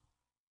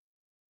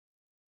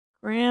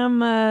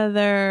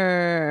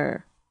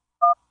grandmother.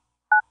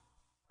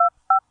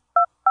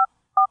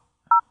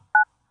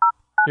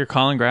 You're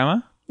calling Grandma?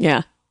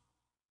 Yeah.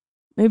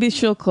 Maybe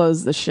she'll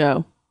close the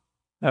show.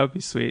 That would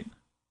be sweet.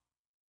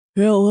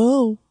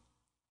 Hello.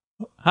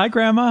 Hi,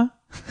 Grandma.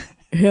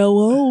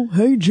 Hello.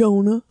 Hey,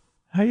 Jonah.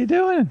 How you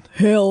doing?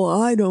 Hell,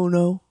 I don't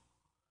know.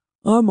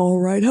 I'm all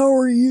right. How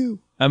are you?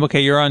 I'm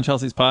okay. You're on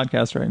Chelsea's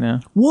podcast right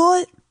now.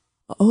 What?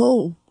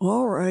 Oh,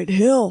 all right.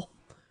 Hell.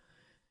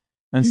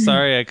 I'm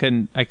sorry I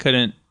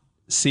couldn't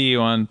see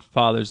you on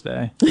Father's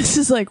Day. This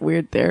is like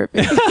weird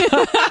therapy.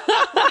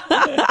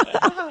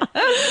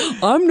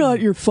 I'm not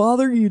your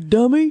father, you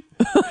dummy.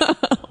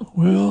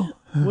 Well,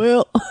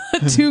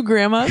 two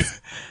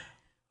grandmas.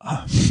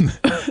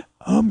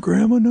 I'm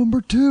grandma number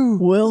 2.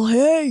 Well,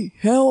 hey,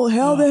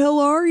 how the hell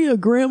are you,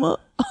 grandma?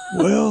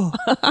 Well,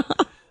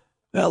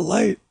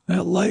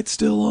 that light's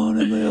still on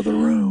in the other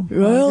room.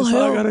 Well,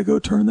 I gotta go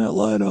turn that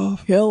light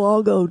off. Hell,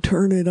 I'll go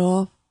turn it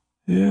off.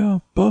 Yeah,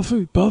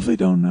 Buffy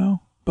don't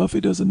know.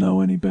 Buffy doesn't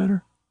know any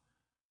better.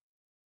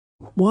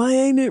 Why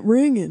ain't it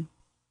ringing?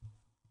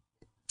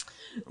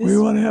 We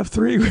want to have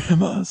 3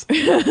 grandmas.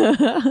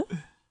 I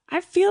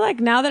feel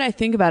like now that I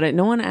think about it,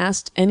 no one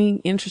asked any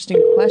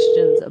interesting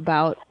questions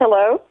about.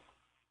 Hello?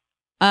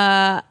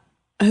 Hello?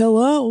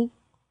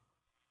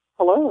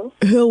 Hello?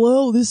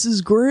 Hello, this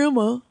is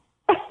Grandma.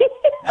 I'm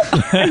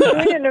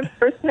doing an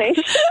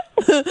impersonation.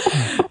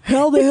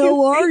 How the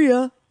hell are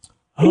you?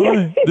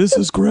 Hi, this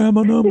is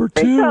Grandma number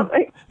 2.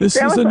 This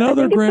is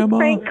another Grandma.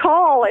 It's a prank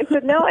call. I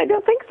said, no, I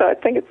don't think so. I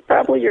think it's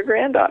probably your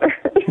granddaughter.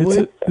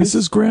 This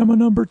is Grandma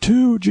number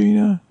 2,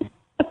 Gina.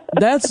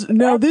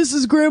 This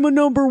is Grandma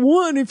number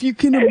 1, if you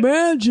can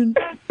imagine.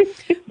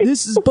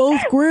 This is both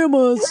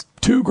grandmas.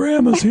 2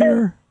 grandmas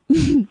here.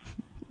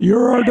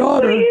 You're our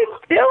daughter. What are you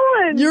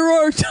doing? You're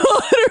our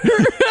daughter.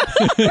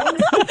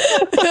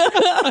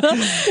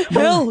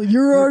 Hell,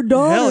 you're our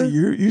daughter. Hell,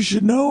 you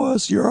should know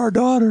us. You're our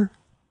daughter.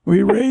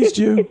 We raised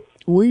you.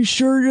 We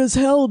sure as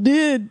hell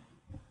did.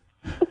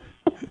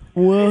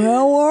 Well,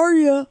 how are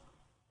you?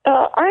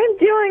 I'm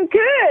doing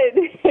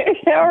good.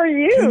 How are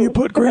you? Can you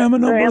put Grandma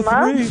number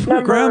 3?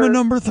 Grandma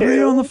number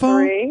 3 on the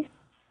phone? 3.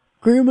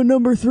 Grandma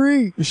number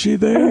 3. Is she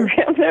there?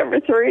 Grandma number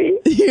 3.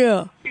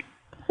 Yeah.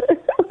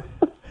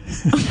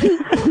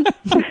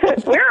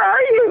 Where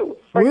are you?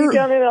 Are you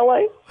down in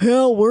LA?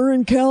 Hell, we're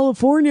in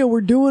California.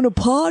 We're doing a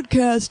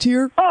podcast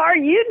here. Oh, are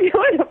you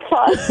doing a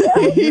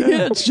podcast?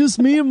 Yeah, it's just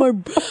me and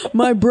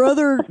my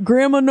brother,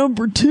 Grandma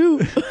number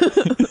 2.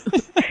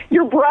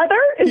 Your brother?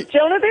 Is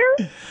Jonah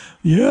there?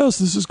 Yes,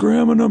 this is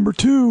Grandma number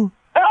 2.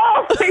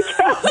 Oh my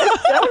God,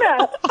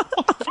 Jonah!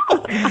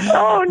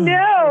 Oh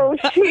no,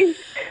 she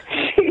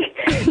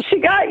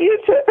got you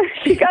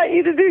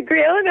to do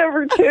Grandma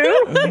number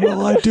 2.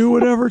 Well, I do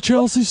whatever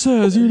Chelsea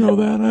says. You know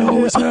that. I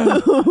always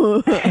have.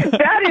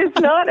 That is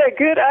not a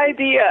good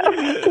idea.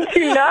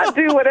 Do not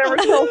do whatever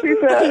Chelsea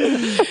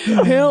says.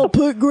 Hell,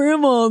 put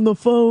Grandma on the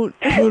phone.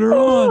 Put her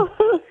on.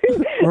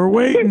 We're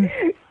waiting.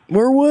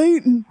 Where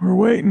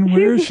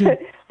is she?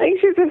 think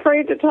she's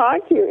afraid to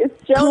talk to you.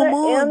 It's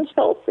Jonah and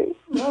Chelsea.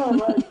 Oh,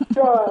 my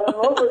God. I'm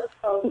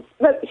overcome.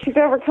 But she's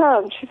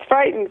overcome. She's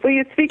frightened. Will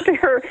you speak to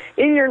her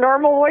in your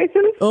normal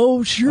voices?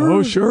 Oh, sure.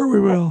 Oh, sure we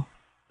will.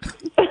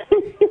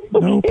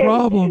 No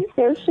problem.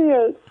 Here she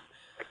is.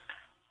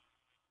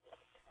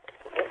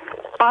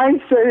 I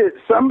say it's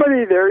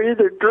somebody, they're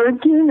either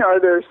drinking or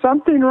there's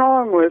something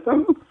wrong with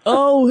them.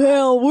 Oh,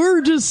 hell,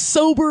 we're just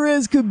sober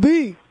as could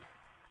be.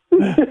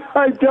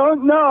 I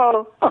don't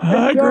know.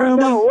 Hi,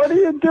 Grandma. What are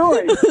you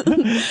doing?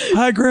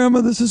 Hi,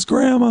 Grandma. This is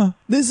Grandma.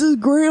 This is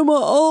Grandma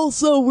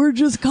also. We're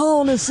just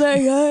calling to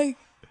say hey.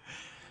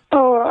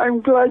 Oh,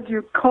 I'm glad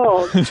you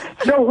called.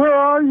 So where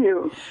are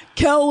you?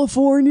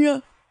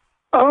 California.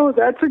 Oh,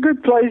 that's a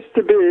good place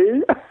to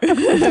be.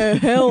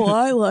 Hell,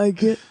 I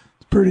like it.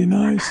 It's pretty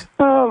nice.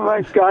 Oh,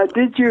 my God.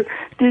 Did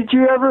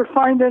you ever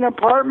find an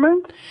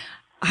apartment?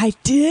 I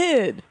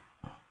did.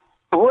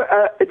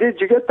 Did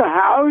you get the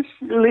house?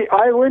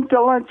 I went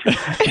to lunch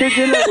to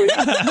dinner with.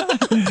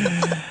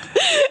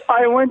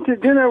 I went to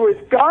dinner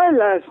with Guy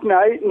last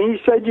night, and he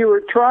said you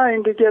were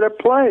trying to get a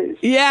place.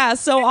 Yeah,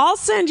 so I'll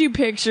send you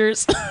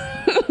pictures.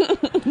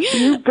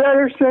 You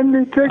better send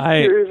me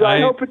pictures.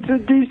 I hope it's a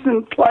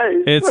decent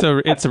place.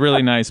 It's a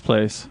really nice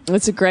place.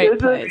 It's a great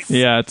place.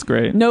 Yeah, it's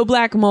great. No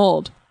black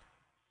mold.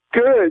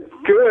 Good.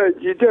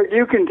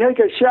 You can take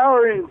a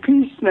shower in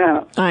peace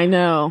now. I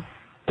know.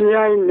 Yeah,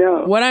 I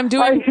know. What I'm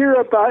doing... I hear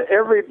about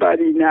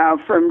everybody now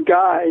from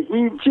Guy.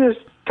 He just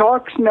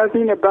talks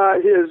nothing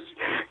about his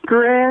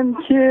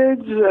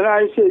grandkids, and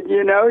I said,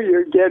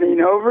 you're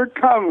getting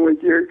overcome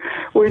with your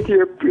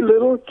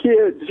little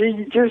kids.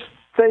 He just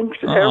thinks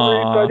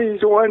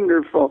everybody's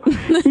wonderful.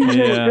 He's in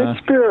good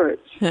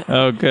spirits.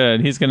 Oh, good.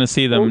 He's going to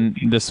see them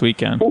this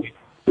weekend.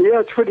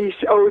 Yeah, that's what he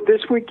said. Oh,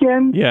 this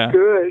weekend? Yeah.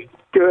 Good.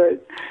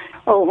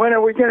 Oh, when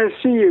are we going to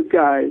see you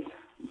guys?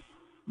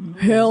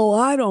 Hell,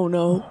 I don't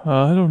know.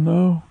 I don't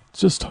know.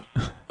 It's just...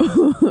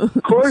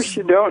 Of course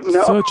you don't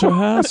know. Such a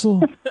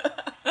hassle.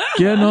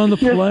 Getting on the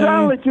plane.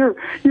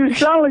 You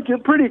sound like you're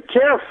pretty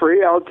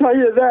carefree, I'll tell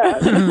you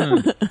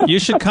that. You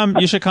should come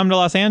to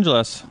Los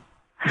Angeles.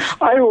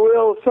 I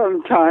will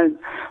sometime.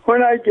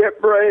 When I get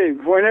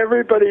brave. When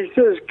everybody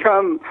says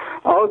come,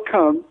 I'll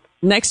come.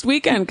 Next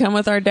weekend, come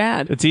with our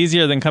dad. It's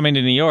easier than coming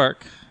to New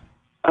York.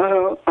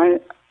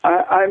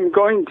 I'm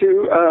going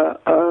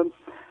to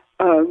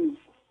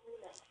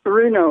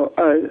Reno.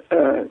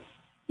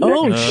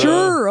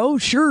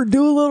 Sure.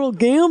 Do a little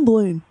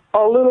gambling.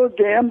 A little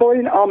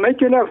gambling. I'll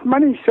make enough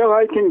money so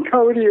I can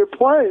go to your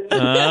place.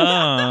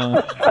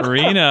 Oh,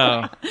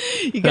 Reno.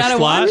 You got to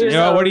watch it.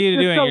 What are you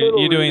doing?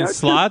 You doing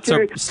slots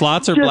or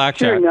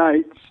blackjack? 2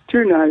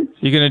 nights.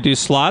 You going to do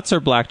slots or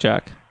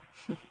blackjack?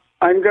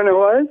 I'm going to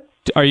what?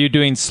 Are you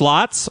doing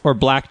slots or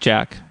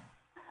blackjack?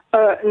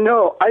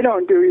 No, I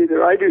don't do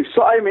either. I do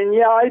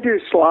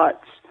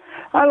slots.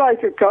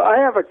 I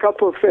have a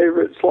couple of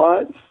favorite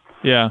slots.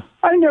 Yeah.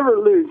 I never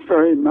lose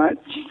very much.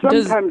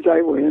 Sometimes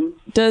I win.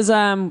 Does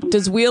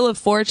Wheel of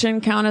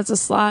Fortune count as a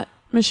slot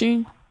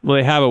machine? Well,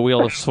 they have a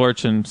Wheel of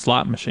Fortune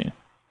slot machine.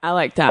 I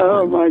like that one.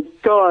 Oh, my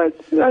God.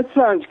 That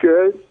sounds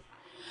good.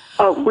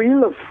 A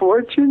Wheel of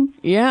Fortune?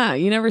 Yeah.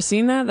 You never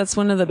seen that? That's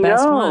one of the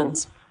best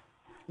ones.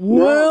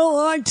 Well,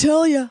 I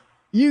tell you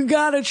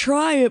got to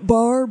try it,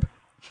 Barb.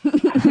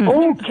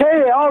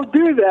 Okay, I'll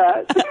do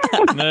that.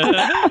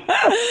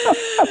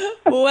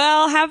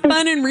 Well, have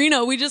fun in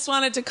Reno. We just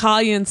wanted to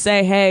call you and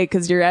say hey,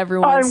 because you're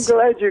everyone's... I'm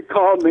glad you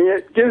called me.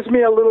 It gives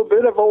me a little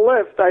bit of a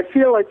lift. I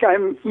feel like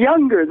I'm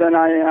younger than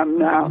I am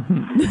now.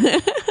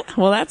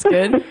 Well, that's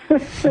good.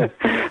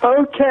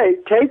 Okay,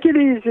 take it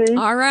easy.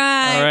 All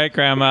right,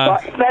 Grandma.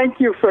 Thank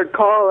you for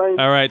calling.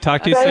 All right,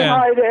 talk to you soon. Say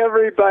hi to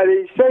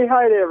everybody. Say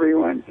hi to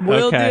everyone.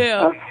 Will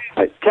do.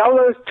 Tell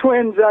those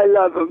twins I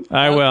love them.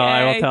 I will.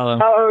 I will tell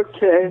them.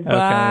 Okay.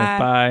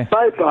 Bye.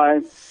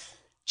 Bye.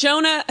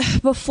 Jonah,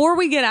 before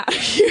we get out of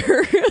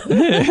here...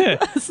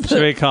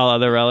 Should we call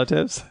other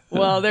relatives?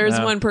 Well, there's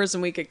one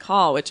person we could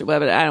call, but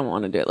I don't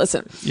want to do it.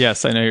 Listen.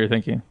 Yes, I know you're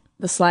thinking.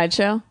 The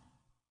slideshow?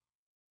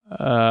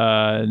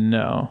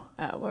 No.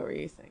 What were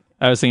you thinking?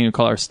 I was thinking to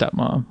call our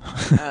stepmom.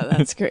 Oh,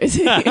 that's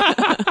crazy.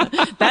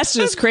 That's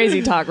just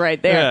crazy talk right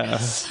there. Yeah.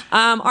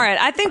 All right.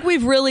 I think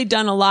we've really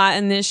done a lot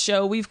in this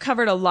show. We've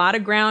covered a lot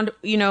of ground.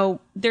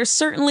 There's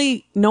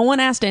certainly no one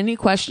asked any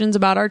questions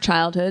about our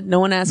childhood. No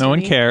one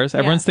cares.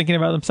 Everyone's thinking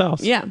about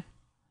themselves. Yeah.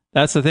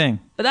 That's the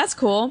thing. But that's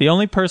cool. The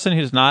only person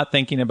who's not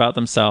thinking about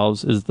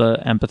themselves is the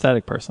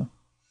empathetic person.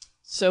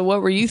 So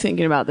what were you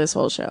thinking about this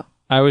whole show?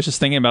 I was just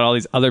thinking about all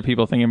these other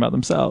people thinking about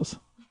themselves.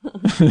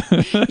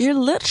 You're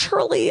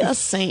literally a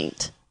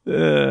saint.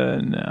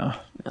 No,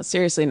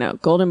 seriously, no.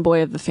 Golden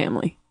boy of the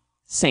family.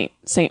 Saint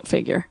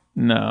figure.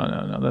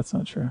 No, that's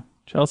not true.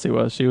 Chelsea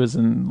was. She was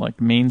in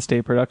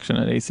mainstay production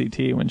at ACT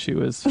when she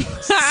was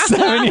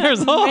 7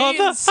 years old.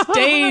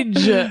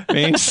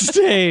 Main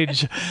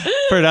stage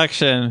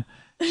production.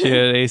 She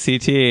had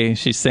ACT.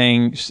 She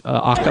sang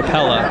a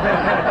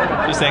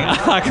cappella. She sang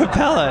a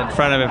cappella in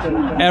front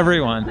of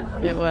everyone.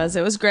 It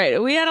was great.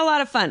 We had a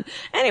lot of fun.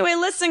 Anyway,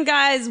 listen,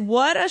 guys,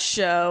 what a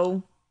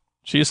show.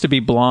 She used to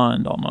be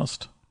blonde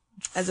almost.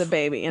 as a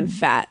baby and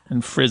fat.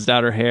 And frizzed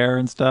out her hair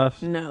and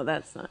stuff. No,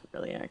 that's not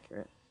really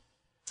accurate.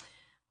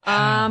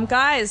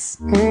 Guys.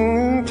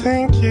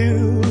 Thank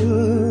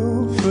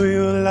you for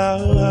your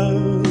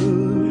love.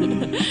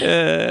 All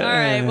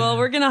right, well,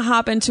 we're going to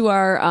hop into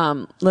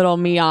our little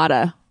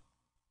Miata.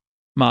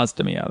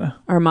 Mazda Miata.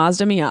 Our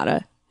Mazda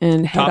Miata.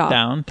 And head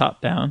off.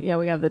 Top down. Yeah,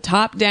 we have the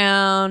top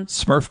down.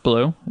 Smurf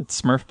blue. It's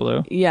Smurf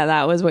blue. Yeah,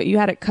 that was what you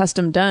had it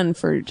custom done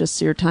for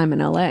just your time in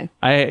LA.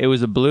 It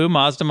was a blue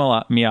Mazda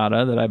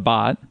Miata that I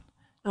bought,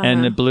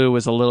 and the blue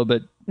was a little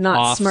bit not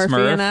off Smurfy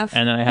Smurf, enough.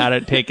 and then I had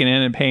it taken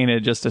in and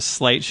painted just a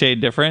slight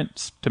shade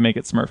different to make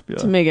it Smurf blue.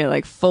 To make it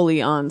like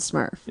fully on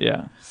Smurf.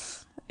 Yeah.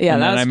 Yeah,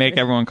 and that then was I make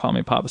crazy. everyone call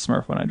me Papa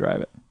Smurf when I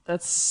drive it.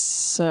 That's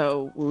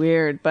so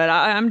weird, but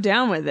I'm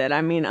down with it.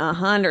 I mean,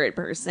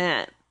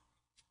 100%.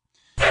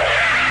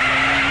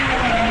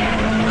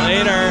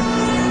 Later.